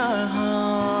open our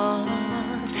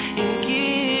hearts and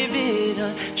give it a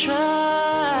try.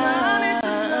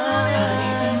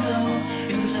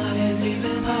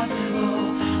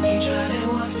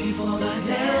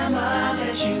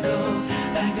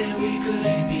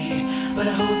 But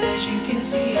I hope that you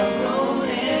can see I'm growing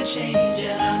and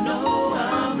changing. I know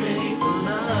I'm ready for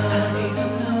love. I need to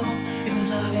know if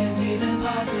love is even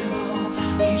possible.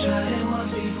 We tried it once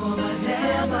before, but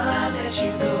damn, I let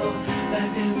you go.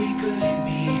 Back then we couldn't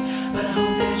be, but I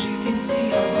hope that you can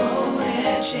see I'm growing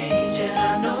and changing.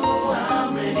 I know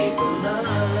I'm ready for love.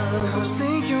 I was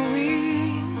thinking we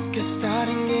could start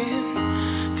again,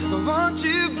 'cause I want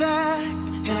you back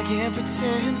and I can't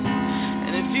pretend.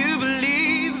 And if you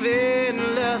believe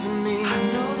in loving me, I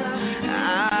know that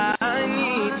I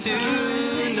need to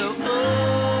know.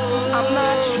 I'm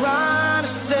not trying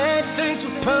to say things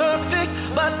were perfect,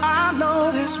 but I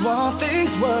know there's one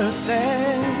thing's worth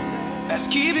saying. That's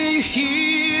keeping you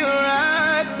here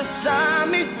right beside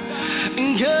me.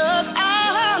 'Cause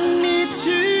I need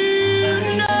to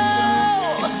know.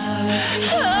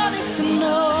 I need to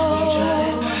know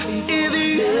if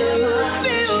you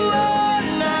feel right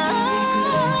now.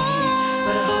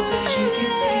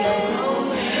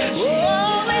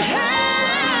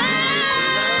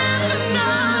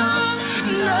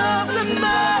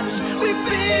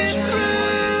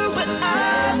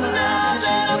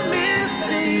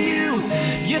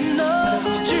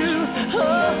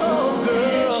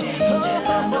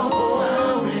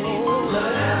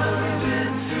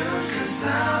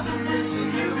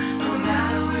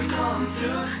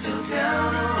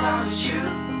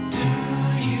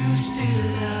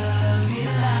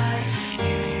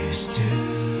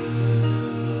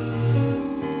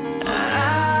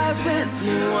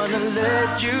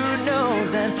 Let you know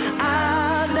that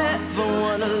I never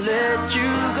wanna let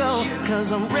you go, 'cause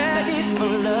I'm ready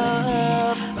for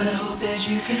love. But I hope that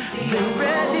you can see I'm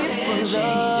ready for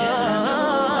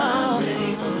love.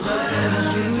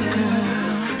 You girl,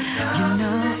 you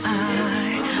know I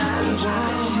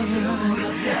want you.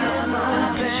 Damn, I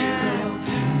bet you go.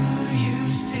 Do you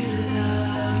still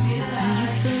love me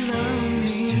like you love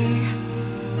me?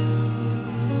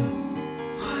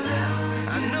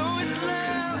 I know it's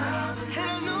love.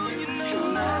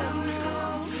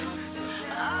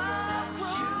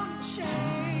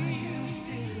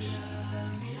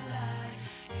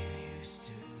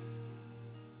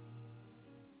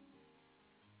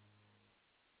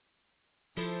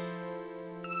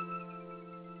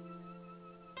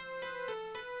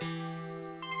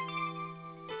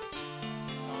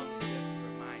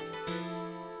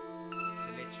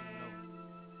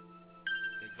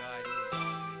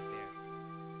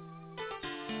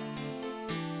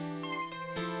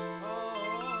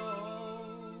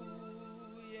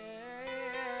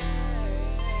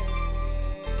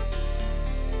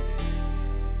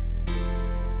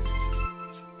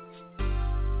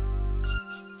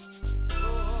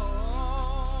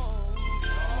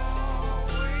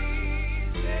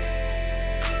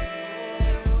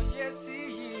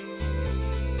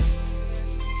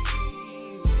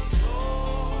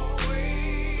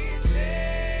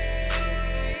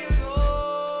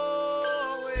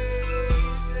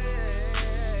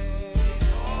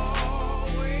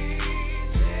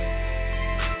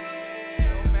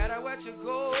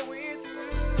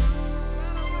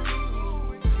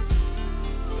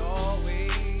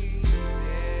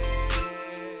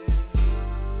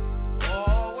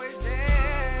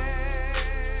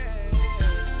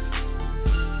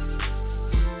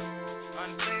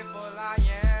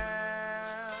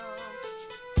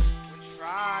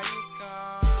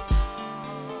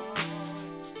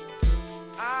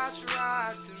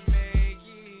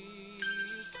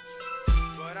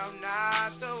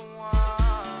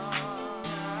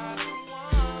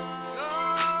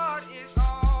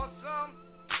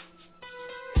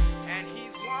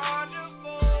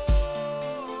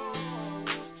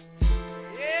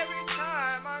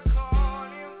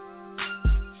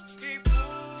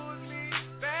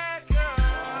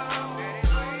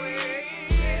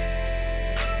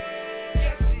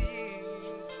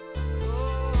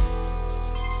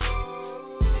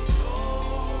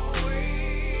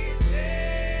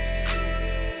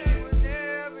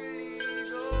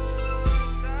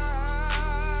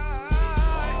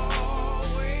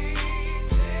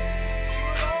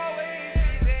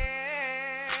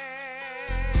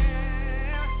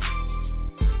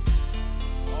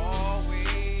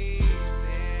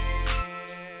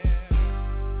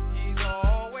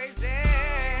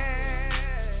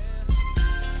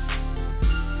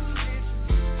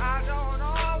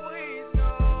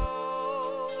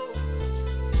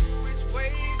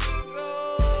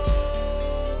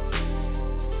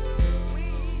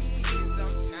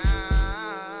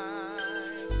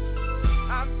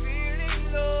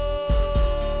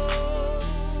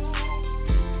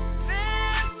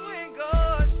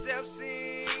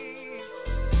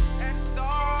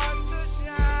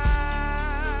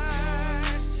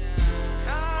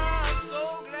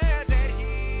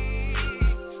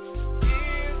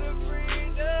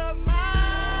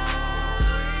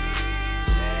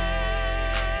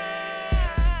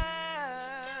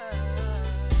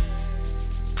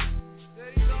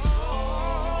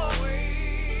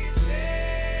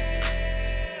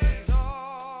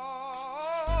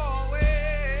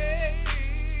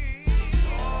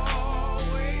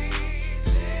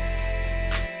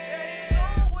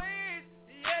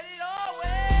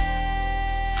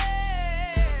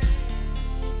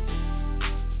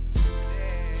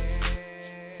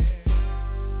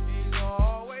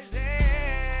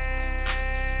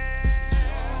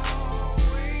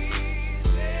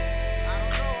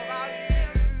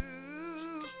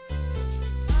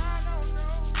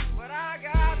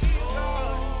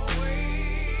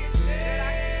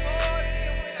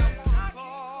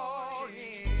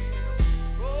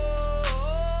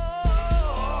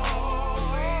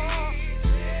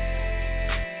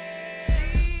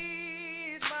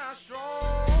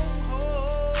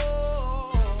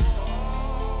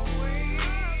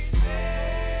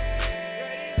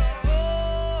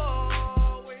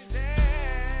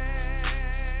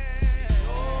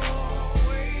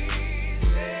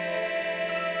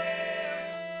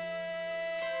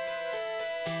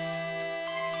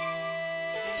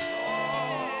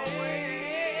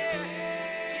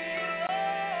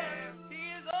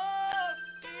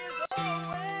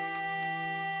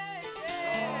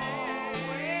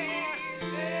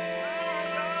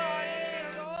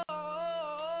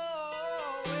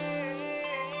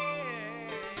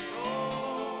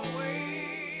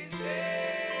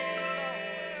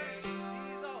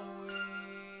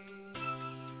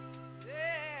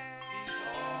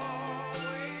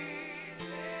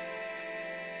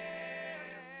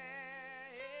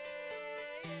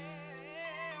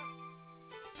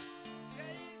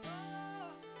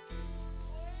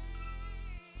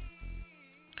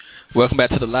 Welcome back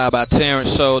to the Live by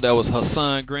Terrence show. That was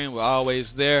Hassan Green. We're always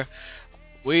there.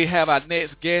 We have our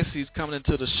next guest. He's coming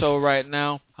into the show right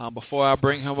now. Before I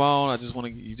bring him on, I just want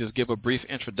to just give a brief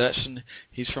introduction.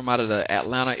 He's from out of the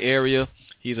Atlanta area.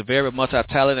 He's a very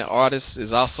multi-talented artist.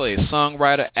 He's also a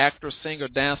songwriter, actor, singer,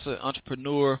 dancer,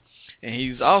 entrepreneur, and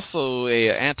he's also a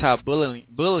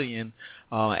anti-bullying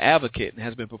advocate and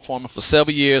has been performing for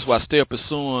several years while still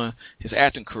pursuing his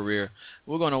acting career.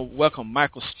 We're going to welcome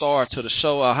Michael Starr to the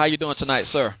show. How you doing tonight,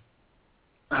 sir?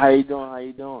 How you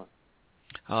doing?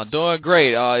 Doing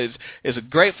great. It's a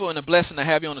grateful and a blessing to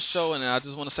have you on the show, and I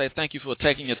just want to say thank you for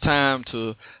taking your time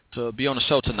to be on the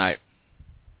show tonight.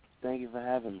 Thank you for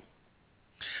having me.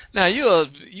 Now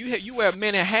you wear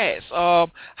many hats.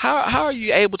 How are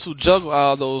you able to juggle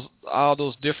all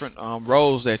those different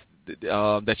roles that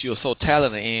you're so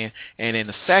talented in? And in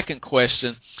the second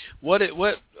question, what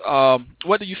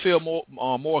do you feel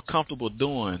more comfortable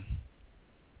doing?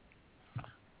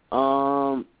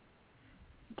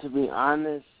 To be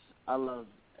honest, I love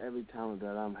every talent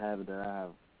that I'm having, that I have,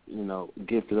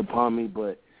 gifted upon me.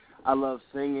 But I love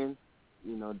singing.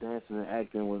 Dancing and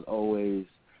acting was always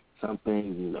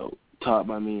something, taught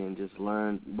by me and just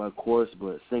learned by course.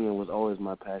 But singing was always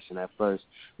my passion at first.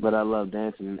 But I love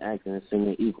dancing and acting and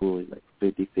singing equally, like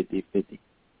 50-50-50.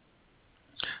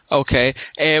 Okay.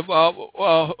 And who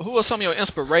are some of your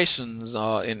inspirations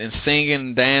in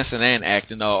singing, dancing, and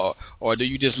acting, or do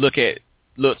you just look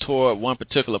toward one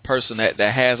particular person that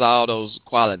has all those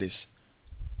qualities?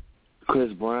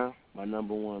 Chris Brown, my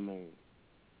number one man.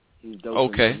 He's dope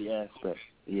okay. in every aspect.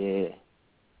 Yeah.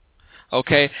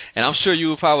 Okay, and I'm sure you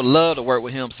would probably love to work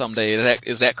with him someday.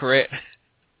 Is that correct?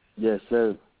 Yes,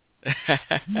 sir.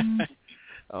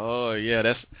 Oh yeah,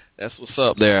 that's what's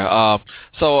up there.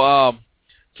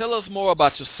 Tell us more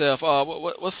about yourself.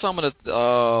 What's some of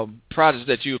the projects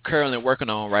that you're currently working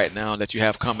on right now that you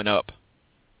have coming up?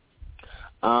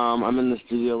 I'm in the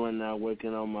studio right now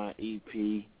working on my EP,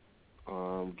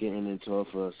 getting into it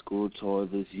for a school tour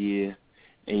this year,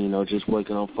 and, just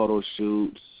working on photo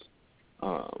shoots,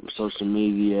 social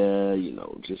media,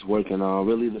 just working on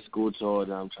really the school tour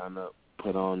that I'm trying to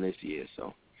put on this year.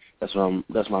 So that's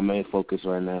my main focus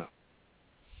right now.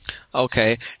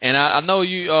 Okay, and I know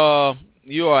you are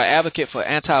an advocate for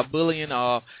anti-bullying.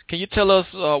 Can you tell us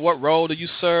what role do you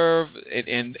serve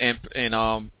in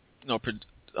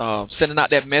sending out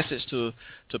that message to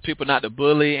people not to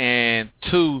bully, and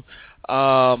two,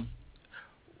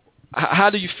 how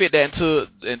do you fit that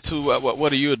into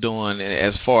what are you doing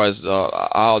as far as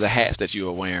all the hats that you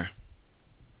are wearing?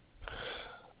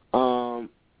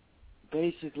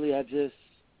 Basically, I just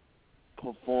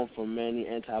perform for many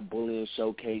anti-bullying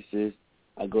showcases.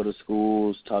 I go to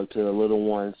schools, talk to the little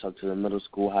ones, talk to the middle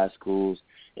school, high schools,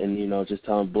 and, just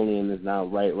tell them bullying is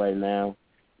not right now.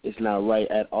 It's not right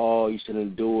at all. You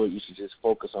shouldn't do it. You should just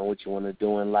focus on what you want to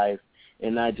do in life.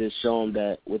 And I just show them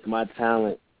that with my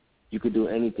talent, you could do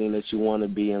anything that you want to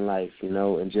be in life,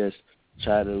 and just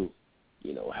try to,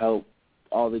 help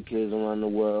all the kids around the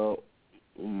world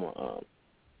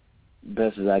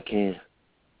best as I can.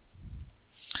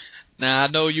 Now, I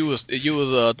know you was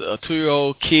a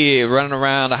 2-year-old kid running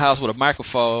around the house with a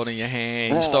microphone in your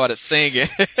hand. You started singing.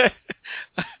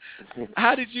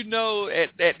 How did you know at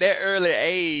that early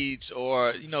age,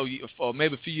 or or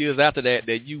maybe a few years after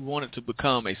that you wanted to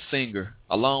become a singer,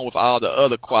 along with all the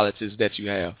other qualities that you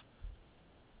have?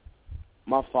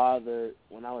 My father,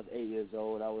 when I was 8 years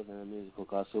old, I was in a musical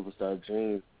called Superstar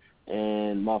Dreams,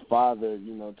 and my father,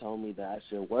 told me that I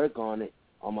should work on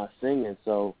my singing.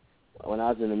 So when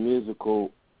I was in the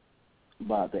musical,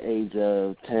 about the age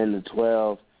of 10 to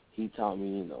 12, he taught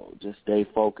me, just stay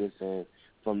focused. And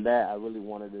from that, I really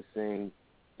wanted to sing.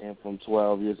 And from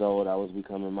 12 years old, I was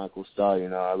becoming Michael Starr.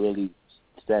 I really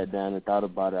sat down and thought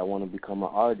about it. I want to become an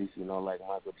artist, like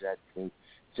Michael Jackson,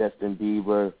 Justin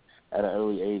Bieber. At an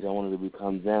early age, I wanted to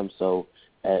become them. So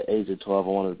at age of 12, I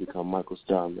wanted to become Michael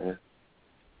Starr, man.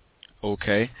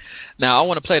 Okay. Now, I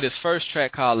want to play this first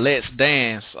track called Let's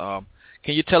Dance.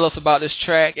 Can you tell us about this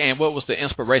track and what was the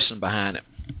inspiration behind it?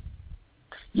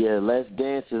 Yeah, Let's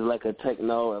Dance is like a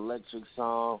techno electric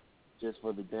song just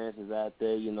for the dancers out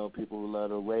there. People who love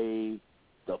to rave,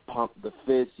 the pump, the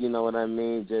fist, you know what I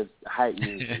mean? Just hype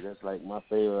music. That's like my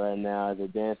favorite right now as a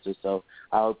dancer. So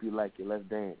I hope you like it. Let's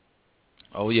dance.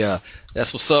 Oh, yeah.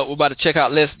 That's what's up. We're about to check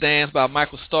out Let's Dance by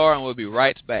Michael Starr, and we'll be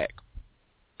right back.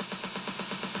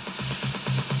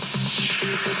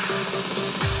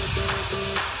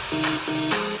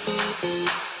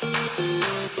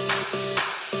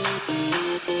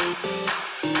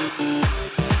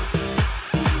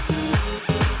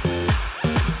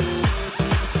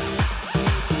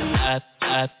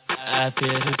 I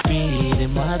feel the beat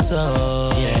in my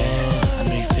soul. Yeah, I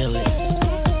know you feel it.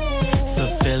 So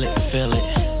feel it, feel it.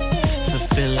 So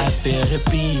feel it. I feel the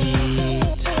beat.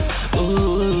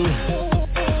 Ooh,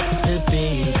 the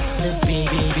beat, the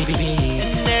beat.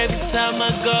 And every time I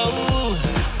go,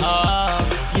 oh,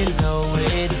 you know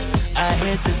it. I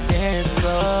hit the dance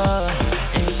floor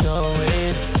and show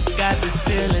it. Got this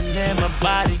feeling in my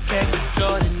body, can't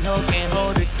control it. No, can't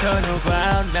hold it. Turn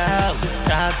around now.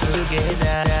 Time to get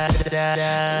down. So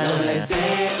let's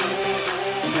dance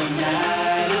the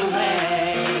night away,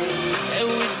 and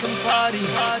we can party,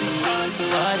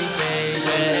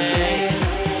 baby.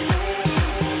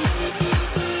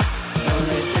 So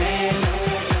let's dance,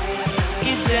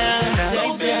 get down now,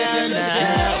 get down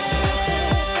now.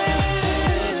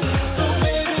 So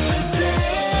baby, let's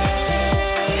dance,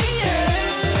 yeah.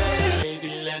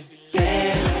 Baby, let's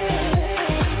dance.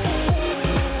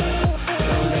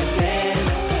 So let's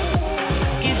dance,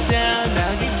 get down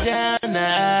now, get down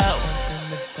now.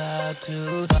 Vibe to,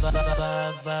 vibe to,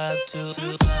 vibe to,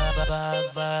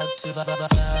 vibe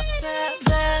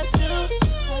to.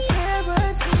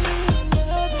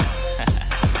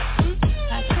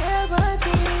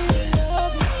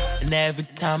 And every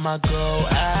time I go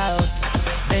out,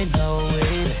 they know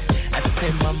it. I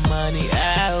take my money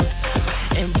out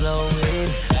and blow it.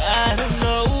 I don't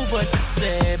know what to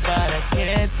say, but I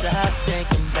can't stop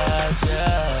thinking about you.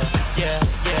 Yeah,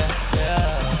 yeah,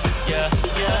 yeah, yeah,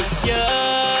 yeah, yeah.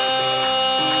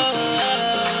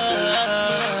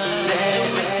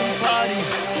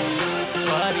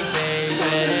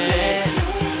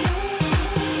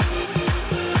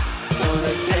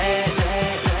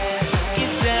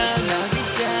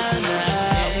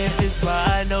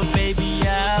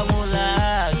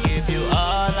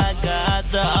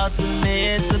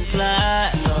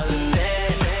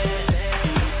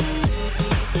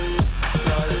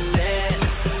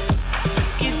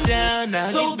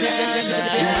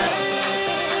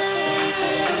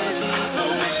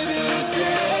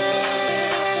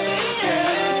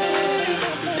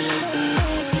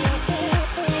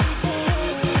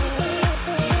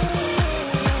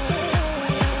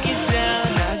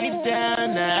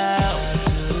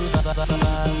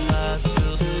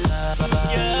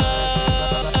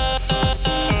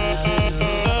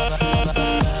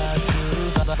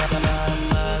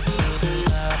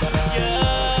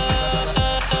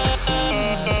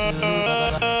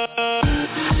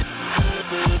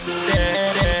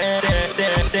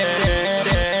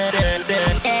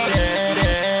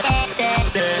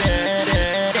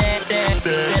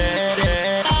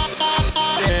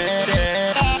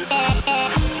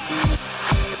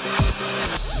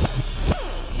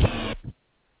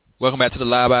 Welcome back to the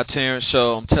Live by Terrence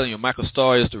show. I'm telling you, Michael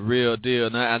Starr is the real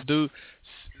deal. Now, I do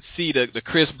see the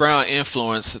Chris Brown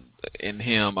influence in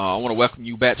him. I want to welcome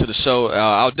you back to the show.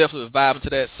 I was definitely vibing to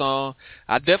that song.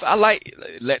 I like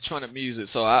electronic music,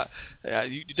 so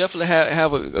you definitely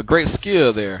have a great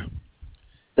skill there.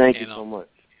 Thank you so much.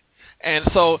 And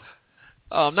so,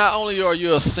 not only are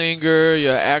you a singer,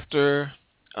 you're an actor,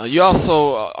 you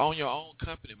also own your own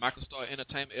company, Michael Starr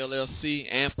Entertainment LLC,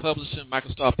 and publishing,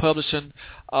 Michael Starr Publishing.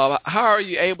 How are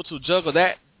you able to juggle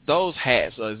those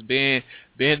hats, as being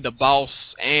the boss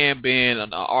and being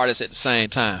an artist at the same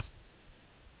time?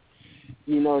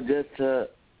 You know, just to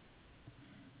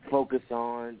focus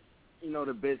on,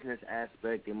 the business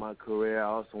aspect in my career. I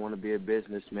also want to be a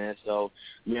businessman. So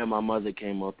me and my mother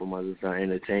came up with Michael Starr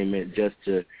Entertainment just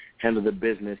to handle the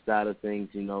business side of things.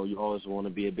 You always want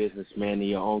to be a businessman in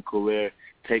your own career,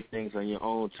 take things on your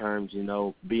own terms,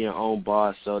 be your own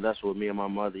boss. So that's what me and my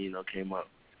mother, came up.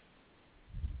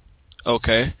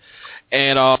 Okay.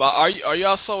 And are you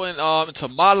also into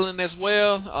modeling as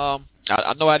well?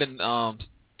 I know I didn't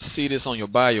see this on your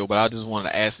bio, but I just wanted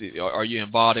to ask you, are you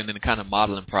involved in any kind of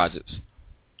modeling projects?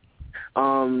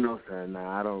 No, sir. No,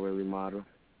 I don't really model.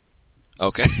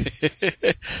 Okay.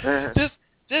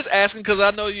 Just asking, because I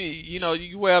know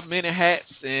you wear many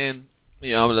hats, and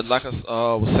like I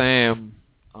was saying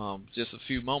just a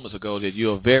few moments ago, that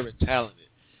you are very talented,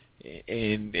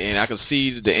 and I can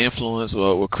see the influence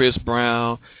with Chris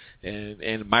Brown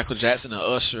and Michael Jackson and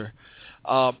Usher.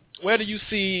 Where do you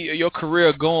see your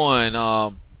career going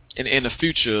in the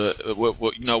future with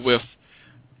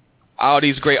all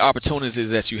these great opportunities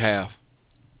that you have?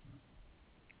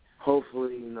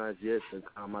 Hopefully, as years to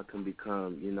come, I can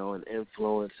become, an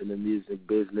influence in the music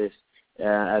business.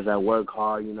 As I work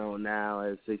hard, now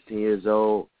at 16 years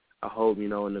old, I hope, in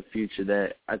the future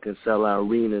that I can sell out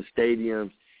arenas,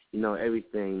 stadiums,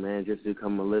 everything, man, just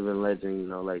become a living legend,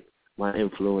 like my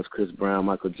influence, Chris Brown,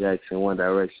 Michael Jackson, One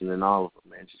Direction, and all of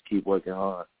them, man. Just keep working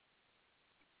hard.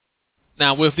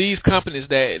 Now, with these companies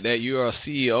that you're a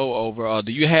CEO over,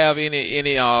 do you have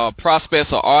any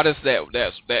prospects or artists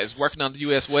that's working under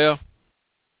you as well?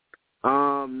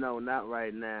 No, not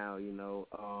right now.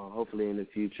 Hopefully in the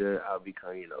future I'll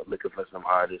become, looking for some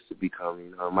artists to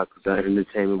become, Michael Star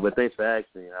Entertainment. But thanks for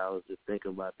asking. I was just thinking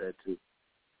about that too.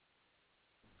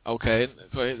 Okay,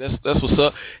 that's what's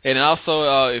up. And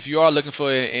also, if you are looking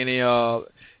for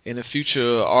any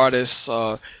future artists,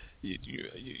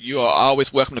 you are always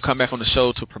welcome to come back on the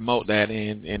show to promote that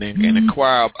and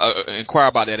inquire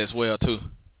about that as well too.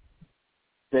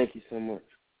 Thank you so much.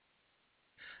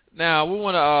 Now we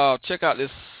want to check out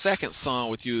this second song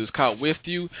with you. It's called "With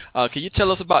You." Can you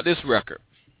tell us about this record?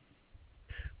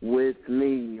 With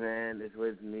Me, man, it's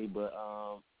With Me. But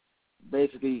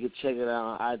basically, you can check it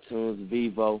out on iTunes,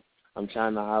 Vivo. I'm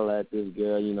trying to holler at this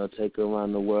girl, take her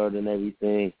around the world and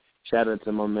everything. Shout out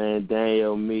to my man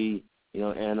Daniel, me,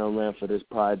 Anna ran for this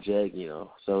project,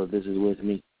 So this is With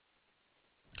Me.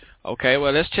 Okay,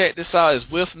 well, let's check this out.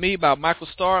 It's With Me by Michael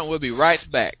Starr, and we'll be right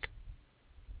back.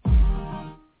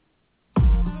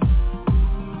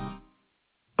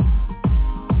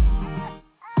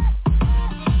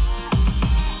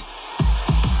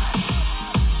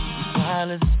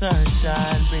 As the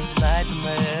sunshine brings light to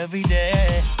my every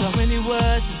day. So many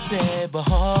words to say, but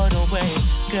hold on, wait,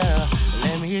 girl,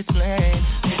 let me explain.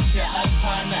 Picture us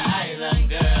on the island,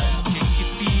 girl. Kick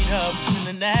your feet up in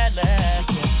the nightlife.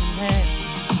 Get some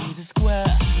hands to the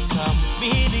square. Come with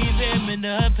me, leave him in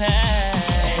the past.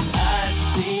 And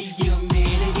I see you,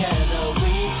 me together.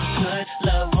 We could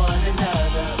love one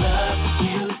another. Love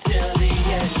you till the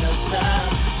end of time,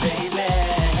 baby.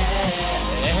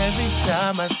 Every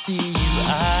time I see you,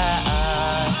 I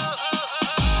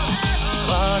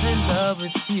fall in love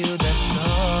with you, that's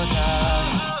no doubt.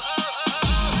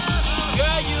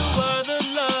 Girl, you are the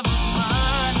love of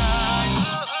my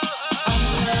life. I'm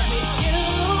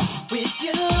with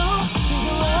you,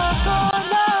 you are so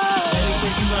love. Let me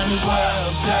take you around the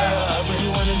world, girl. I really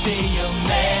wanna be your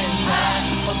man. I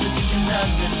hope that you can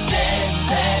understand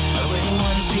that. I really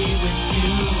wanna be with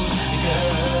you,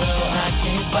 girl. I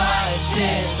can't buy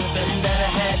this, the feeling that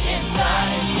I had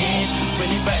inside it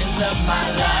really brightens up my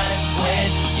life when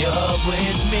you're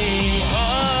with me.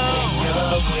 When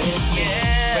you're with me.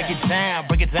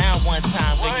 Break it down one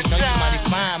time. So you know you mighty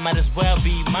fine, might as well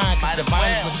be mine. Cause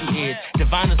divine is what you is,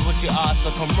 divine is what you are.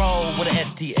 So come roll with a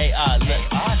S-T-A-R. Look,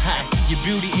 your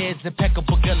beauty is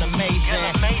impeccable, girl, amazing,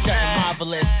 certain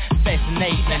marvelous,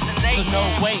 fascinating. So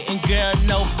no waiting, girl,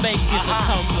 no faking. So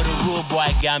come with a rule,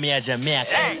 boy, got me at Jamaica.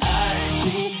 I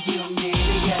see you, me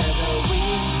together. We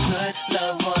could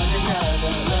love one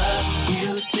another. Love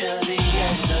you till the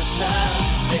end of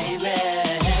time, baby.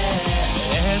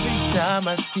 Every time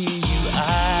I see you, I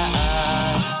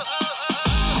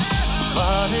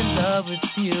fall in love with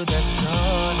you, that's no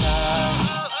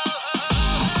lie.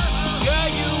 Girl,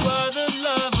 you are the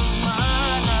love of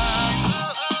my life.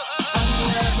 I'm in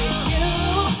love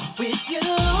with you,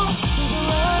 you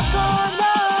are so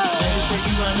love. Let me take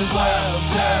you around the world,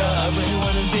 girl. I really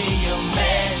wanna be your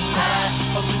man.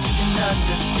 I hope that you can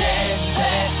understand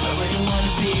that. I really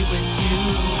wanna be with you,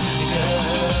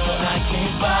 girl. I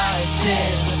can't buy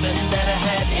this, the feeling that I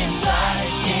had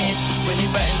inside it really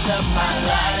brightens up my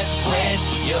life when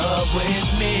you're with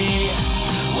me,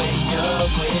 when you're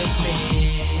with me.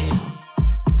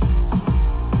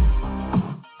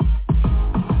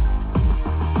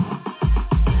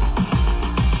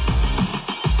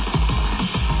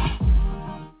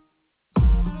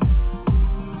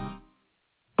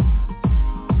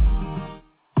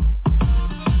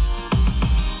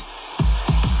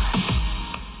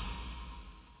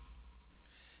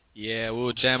 Yeah, we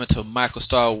were jamming to Michael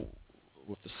Starr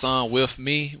with the song With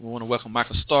Me. We want to welcome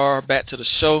Michael Starr back to the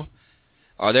show.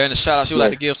 Are there any shout-outs you would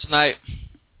like to give tonight?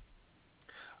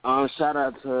 Shout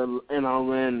out to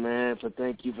NRN, man, for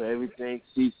thank you for everything.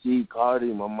 CC,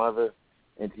 Cardi, my mother,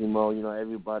 and Timo,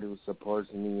 everybody who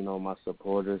supports me, my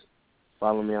supporters.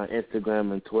 Follow me on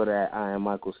Instagram and Twitter at I am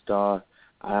Michael Starr,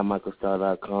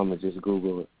 IamMichaelStarr.com, and just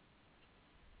Google it.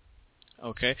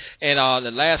 Okay. And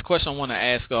the last question I want to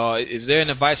ask, is there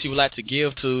any advice you would like to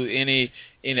give to any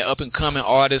up-and-coming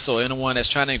artists or anyone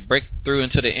that's trying to break through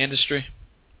into the industry?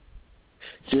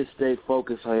 Just stay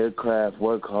focused on your craft.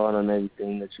 Work hard on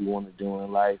everything that you want to do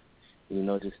in life.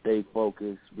 Just stay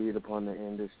focused. Read upon the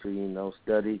industry.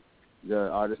 Study the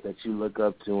artists that you look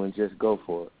up to and just go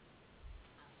for it.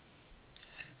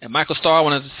 And Michael Starr, I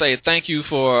wanted to say thank you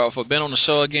for being on the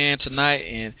show again tonight.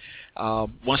 And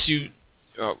once you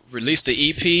release the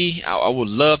EP, I would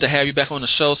love to have you back on the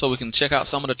show so we can check out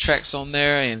some of the tracks on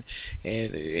there and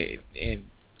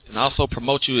and also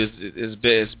promote you as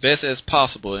best as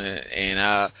possible. And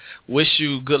I wish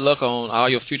you good luck on all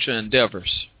your future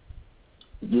endeavors.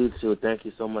 You too. Thank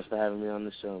you so much for having me on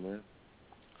the show, man.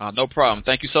 No problem.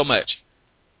 Thank you so much.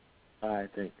 All right,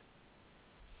 thanks.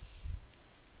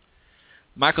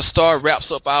 Michael Starr wraps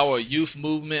up our youth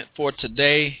movement for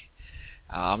today.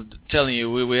 I'm telling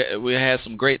you, we had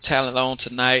some great talent on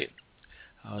tonight.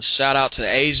 Shout out to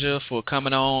Asia for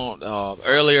coming on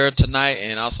earlier tonight,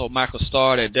 and also Michael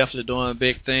Starr. They're definitely doing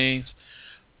big things,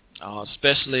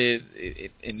 especially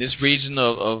in this region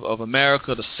of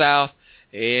America, the South,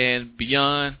 and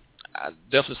beyond. I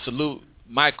definitely salute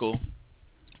Michael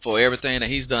for everything that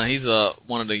he's done. He's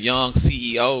one of the young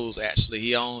CEOs, actually.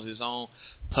 He owns his own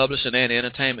publishing and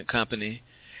entertainment company,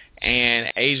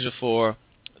 and Asia for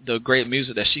the great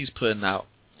music that she's putting out.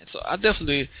 And so I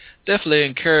definitely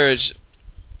encourage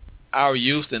our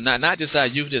youth, and not just our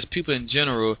youth, just people in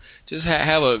general, just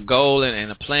have a goal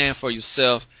and a plan for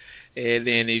yourself. And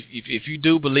then if you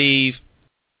do believe,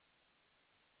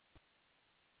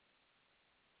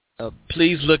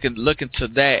 please look into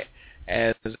that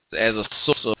as a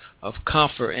source of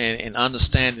comfort and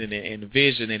understanding and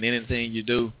vision in anything you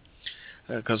do,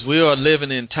 because we are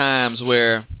living in times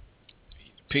where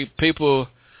people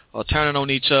are turning on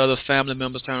each other, family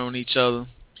members turning on each other.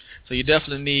 So you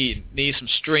definitely need some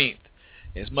strength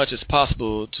as much as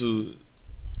possible to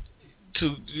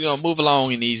move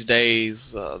along in these days.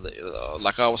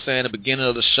 Like I was saying at the beginning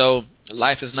of the show,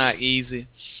 life is not easy.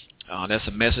 That's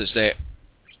a message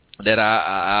that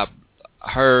I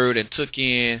heard and took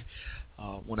in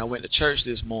when I went to church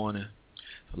this morning.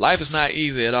 Life is not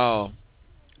easy at all,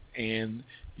 and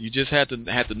you just have to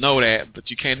know that.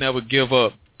 But you can't never give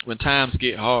up when times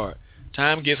get hard.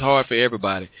 Time gets hard for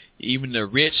everybody, even the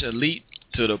rich elite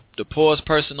to the poorest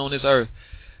person on this earth.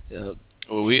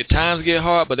 Times get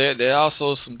hard, but there are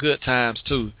also some good times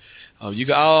too. You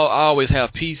can always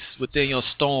have peace within your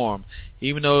storm,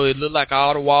 even though it looks like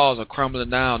all the walls are crumbling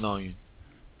down on you.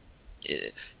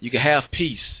 You can have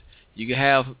peace. You can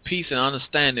have peace and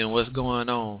understanding what's going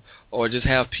on, or just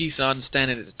have peace and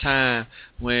understanding at the time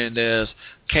when there's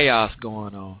chaos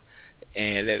going on.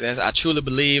 And I truly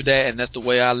believe that, and that's the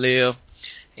way I live.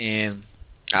 And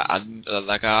I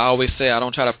like I always say, I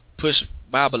don't try to push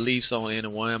my beliefs on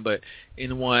anyone, but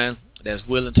anyone that's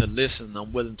willing to listen,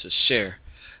 I'm willing to share.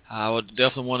 I would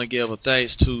definitely want to give a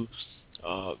thanks to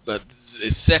the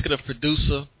executive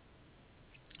producer,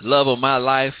 love of my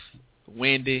life,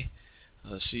 Wendy.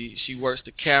 She works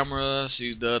the camera.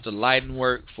 She does the lighting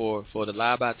work for the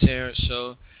Live by Terrence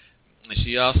show, and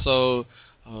she also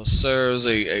serves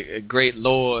a great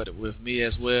Lord with me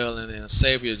as well, and a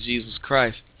Savior, Jesus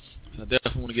Christ. I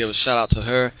definitely want to give a shout out to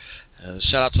her.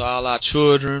 Shout out to all our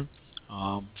children,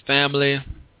 family,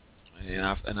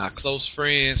 and our close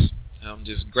friends. I'm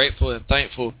just grateful and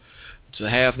thankful to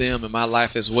have them in my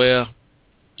life as well.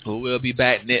 We'll be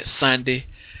back next Sunday.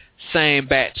 Same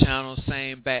bat channel,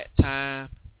 same bat time,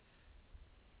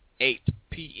 8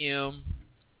 p.m.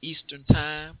 Eastern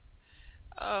time.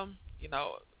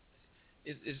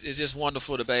 It's just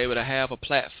wonderful to be able to have a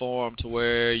platform to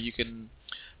where you can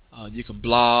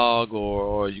blog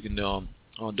or you can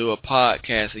do a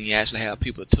podcast, and you actually have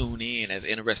people tune in that's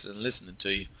interested in listening to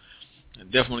you. I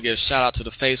definitely want to give a shout out to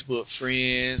the Facebook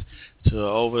friends, to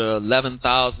over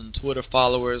 11,000 Twitter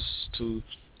followers, to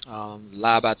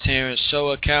Live by Terrence show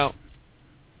account,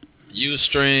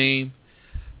 Ustream,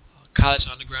 College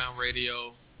Underground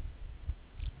Radio.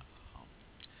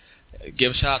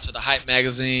 Give a shout out to the Hype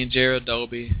Magazine, Jared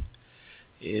Dobie.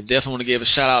 Definitely want to give a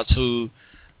shout out to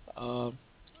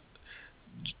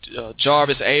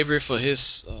Jarvis Avery for his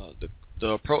the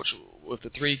approach with the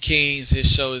Three Kings. His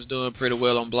show is doing pretty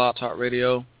well on Blog Talk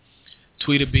Radio.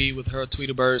 Tweeter B with her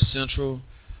Tweeterbird Central.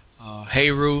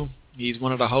 Heyru, he's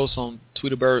one of the hosts on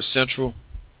Tweeterbird Central.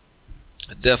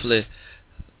 Definitely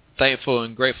thankful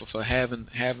and grateful for having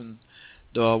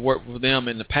worked with them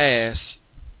in the past,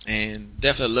 and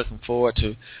definitely looking forward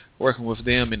to working with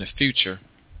them in the future.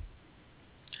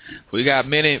 We got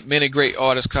many great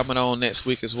artists coming on next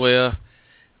week as well.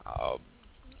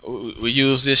 We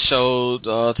use this show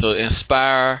to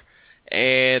inspire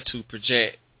and to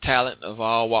project talent of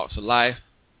all walks of life.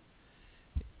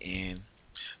 And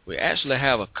we actually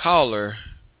have a caller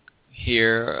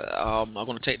here. I'm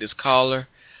going to take this caller,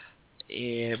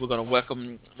 and we're going to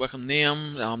welcome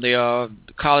them. They are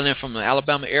calling in from the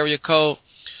Alabama area code.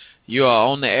 You are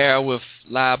on the air with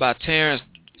Live by Terrence.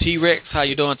 T-Rex, how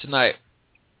you doing tonight?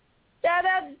 Shout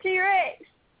out to T-Rex.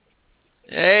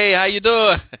 Hey, how you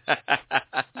doing?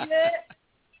 Good.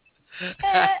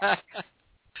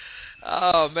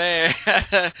 Oh man,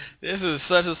 this is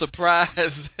such a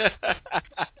surprise.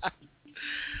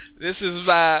 This is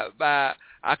my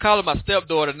I call her my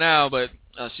stepdaughter now, but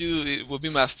she will be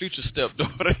my future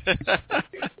stepdaughter.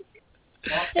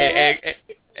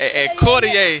 and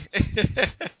Cordier.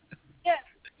 Yeah,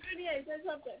 Cordier, say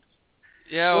something.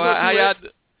 Yeah, well, how y'all?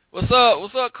 What's up?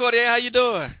 What's up, Cordier? How you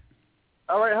doing?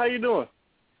 All right, how you doing?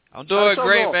 I'm doing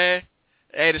great, man.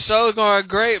 Hey, the show's going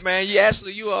great, man.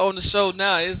 You are on the show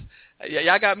now.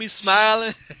 Y'all got me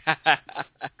smiling.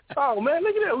 Oh man,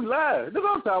 look at that, we live. Look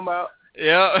what I'm talking about.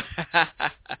 Yeah.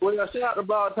 Well, shout out to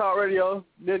Blog Talk Radio.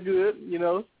 They're good, you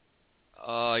know.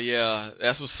 Oh yeah,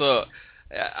 that's what's up.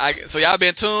 So y'all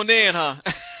been tuned in, huh?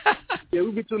 Yeah,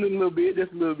 we been tuned in a little bit,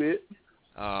 just a little bit.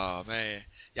 Oh man,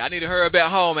 y'all need to hurry back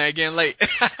home, man. Getting late.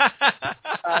 All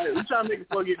right, we trying to make it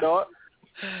before it get dark.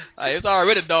 It's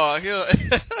already dark here.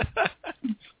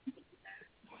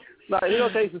 Nah, you know,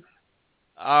 Casey.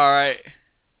 All right.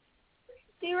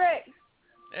 T-Rex.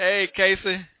 Hey,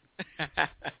 Casey.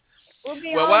 We'll be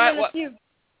on in a few.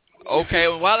 Okay,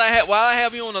 well, while I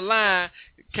have you on the line,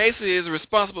 Casey is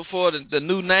responsible for the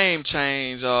new name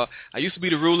change. I used to be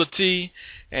the Ruler T,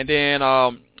 and then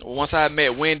once I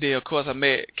met Wendy, of course, I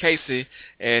met Casey,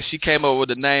 and she came up with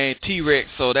the name T-Rex.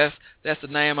 So that's the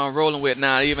name I'm rolling with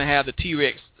now. I even have the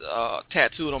T-Rex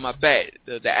tattooed on my back,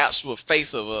 the actual face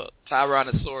of a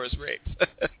Tyrannosaurus Rex.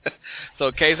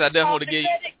 So, Casey, I definitely want to give you.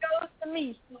 All the credit goes to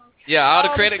me. Yeah, all the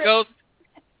credit goes.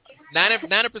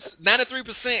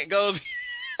 93% goes.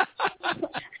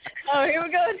 Oh, here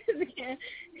we go again.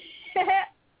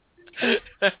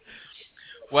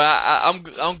 Well,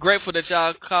 I'm grateful that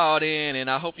y'all called in, and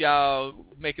I hope y'all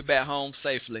make it back home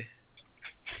safely.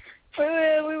 We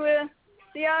will.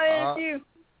 See y'all in a few.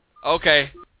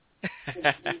 Okay.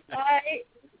 Bye.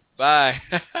 Bye.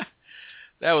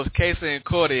 That was Casey and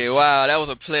Cordier. Wow, that was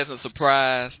a pleasant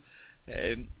surprise.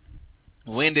 And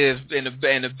Wendy is in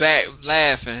the back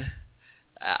laughing.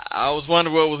 I was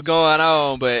wondering what was going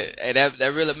on, but hey, that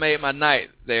really made my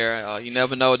night there. You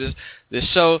never know. This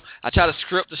show, I try to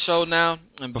script the show now,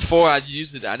 and before I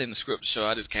didn't script the show.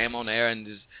 I just came on the air and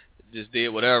just did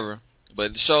whatever.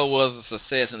 But the show was a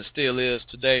success, and it still is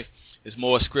today. It's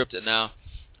more scripted now.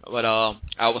 But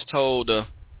I was told to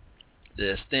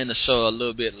extend the show a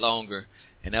little bit longer,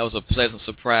 and that was a pleasant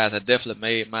surprise. That definitely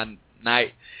made my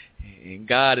night. And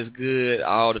God is good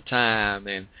all the time,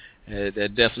 and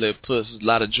that definitely puts a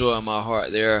lot of joy in my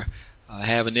heart there,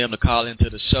 having them to call into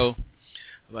the show.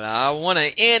 But I want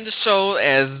to end the show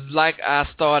as like I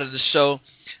started the show.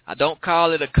 I don't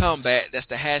call it a comeback. That's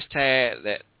the hashtag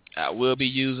that I will be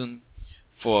using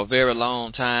for a very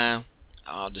long time.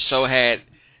 The show had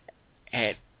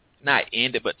not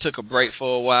ended, but took a break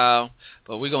for a while.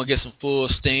 But we're going to get some full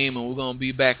steam, and we're going to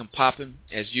be back and popping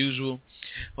as usual.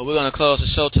 But we're going to close the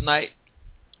show tonight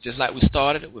just like we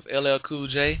started it with LL Cool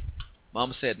J.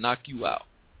 Mama said, knock you out.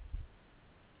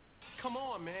 Come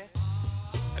on, man.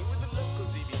 And with the local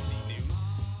BBC news,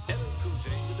 LL Cool J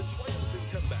with a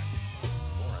triumphant comeback.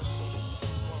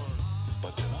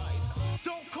 But tonight,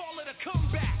 don't call it a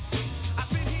comeback. I've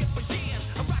been here for years.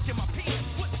 I'm rocking my pants,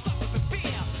 putting suckers in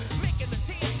fear, making the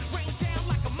tears rain down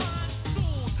like a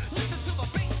monsoon. Listen to the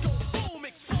bass go boom,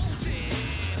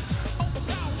 exploding,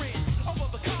 overpowering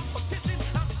over the competition.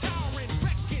 I'm towering,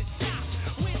 wrecking shop.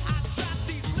 When I drop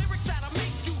these lyrics that'll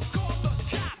make you call the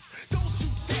cops. Don't you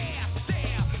dare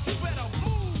stare. You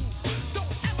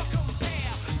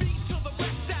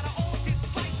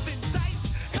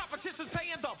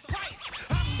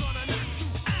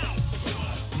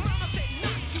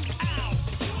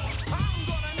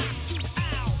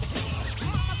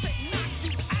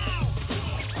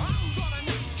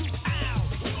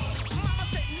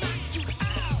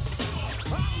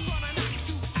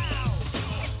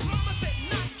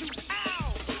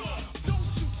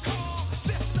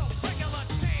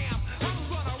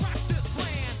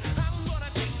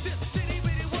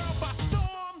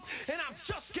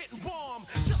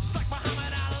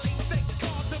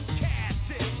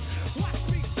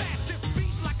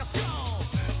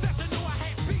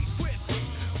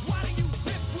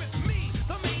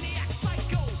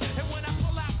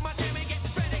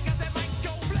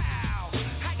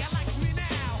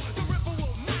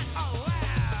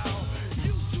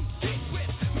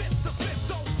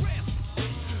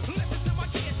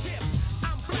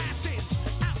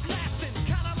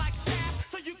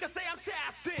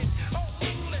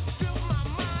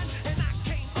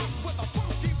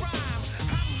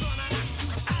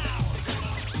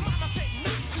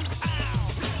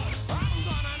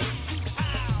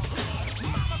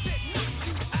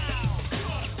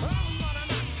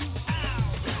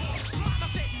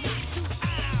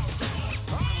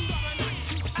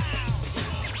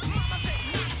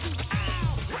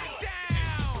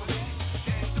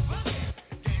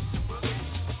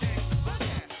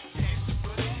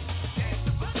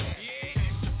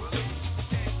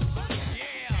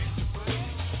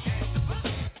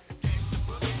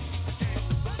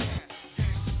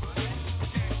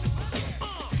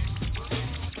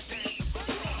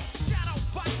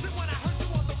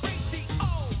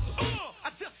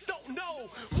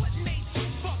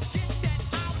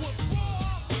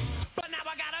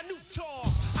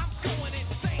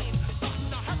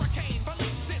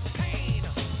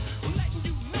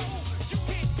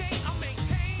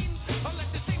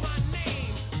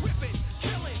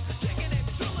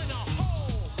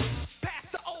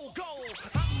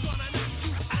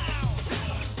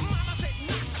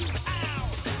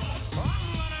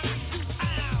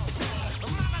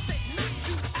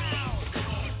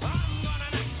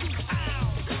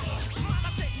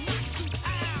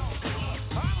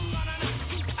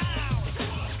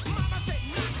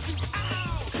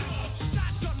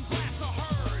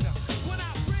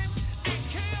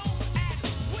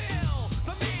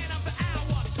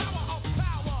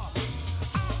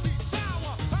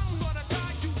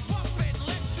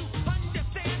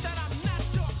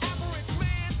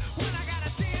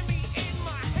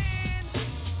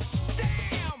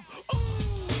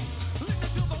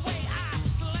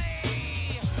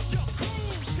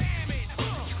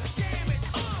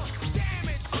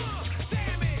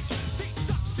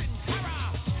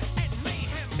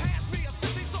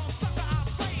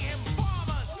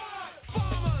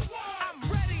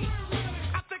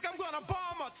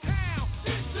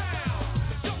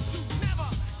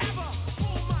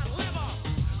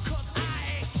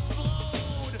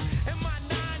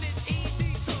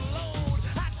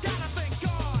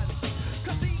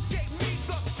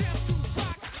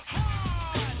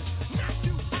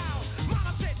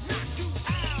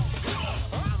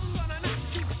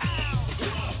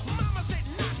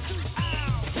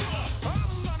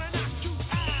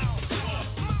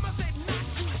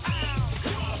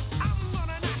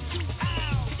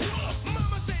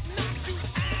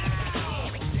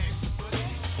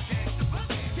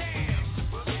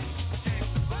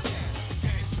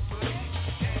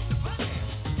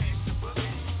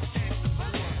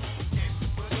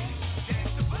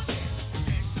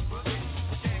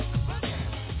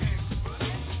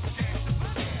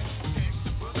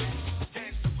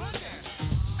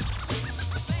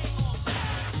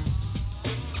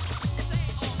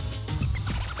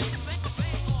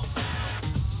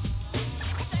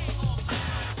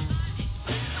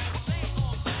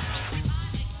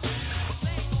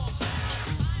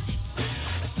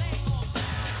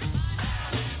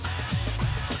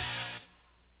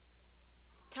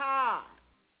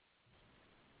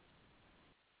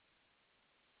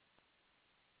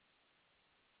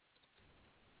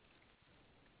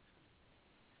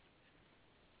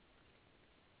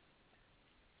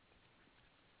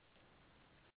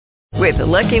With the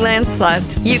Lucky Land Slots,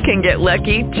 you can get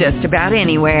lucky just about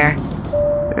anywhere.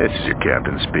 This is your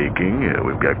captain speaking.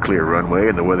 We've got clear runway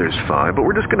and the weather's fine, but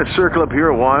we're just going to circle up here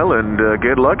a while and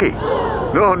get lucky.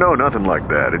 No, nothing like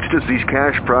that. It's just these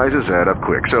cash prizes add up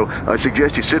quick. So I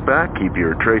suggest you sit back, keep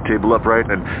your tray table upright,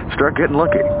 and start getting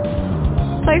lucky.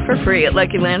 Play for free at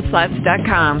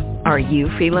LuckyLandSlots.com. Are you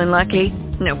feeling lucky?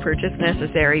 No purchase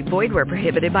necessary. Void where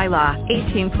prohibited by law.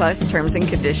 18+ terms and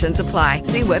conditions apply.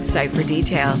 See website for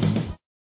details.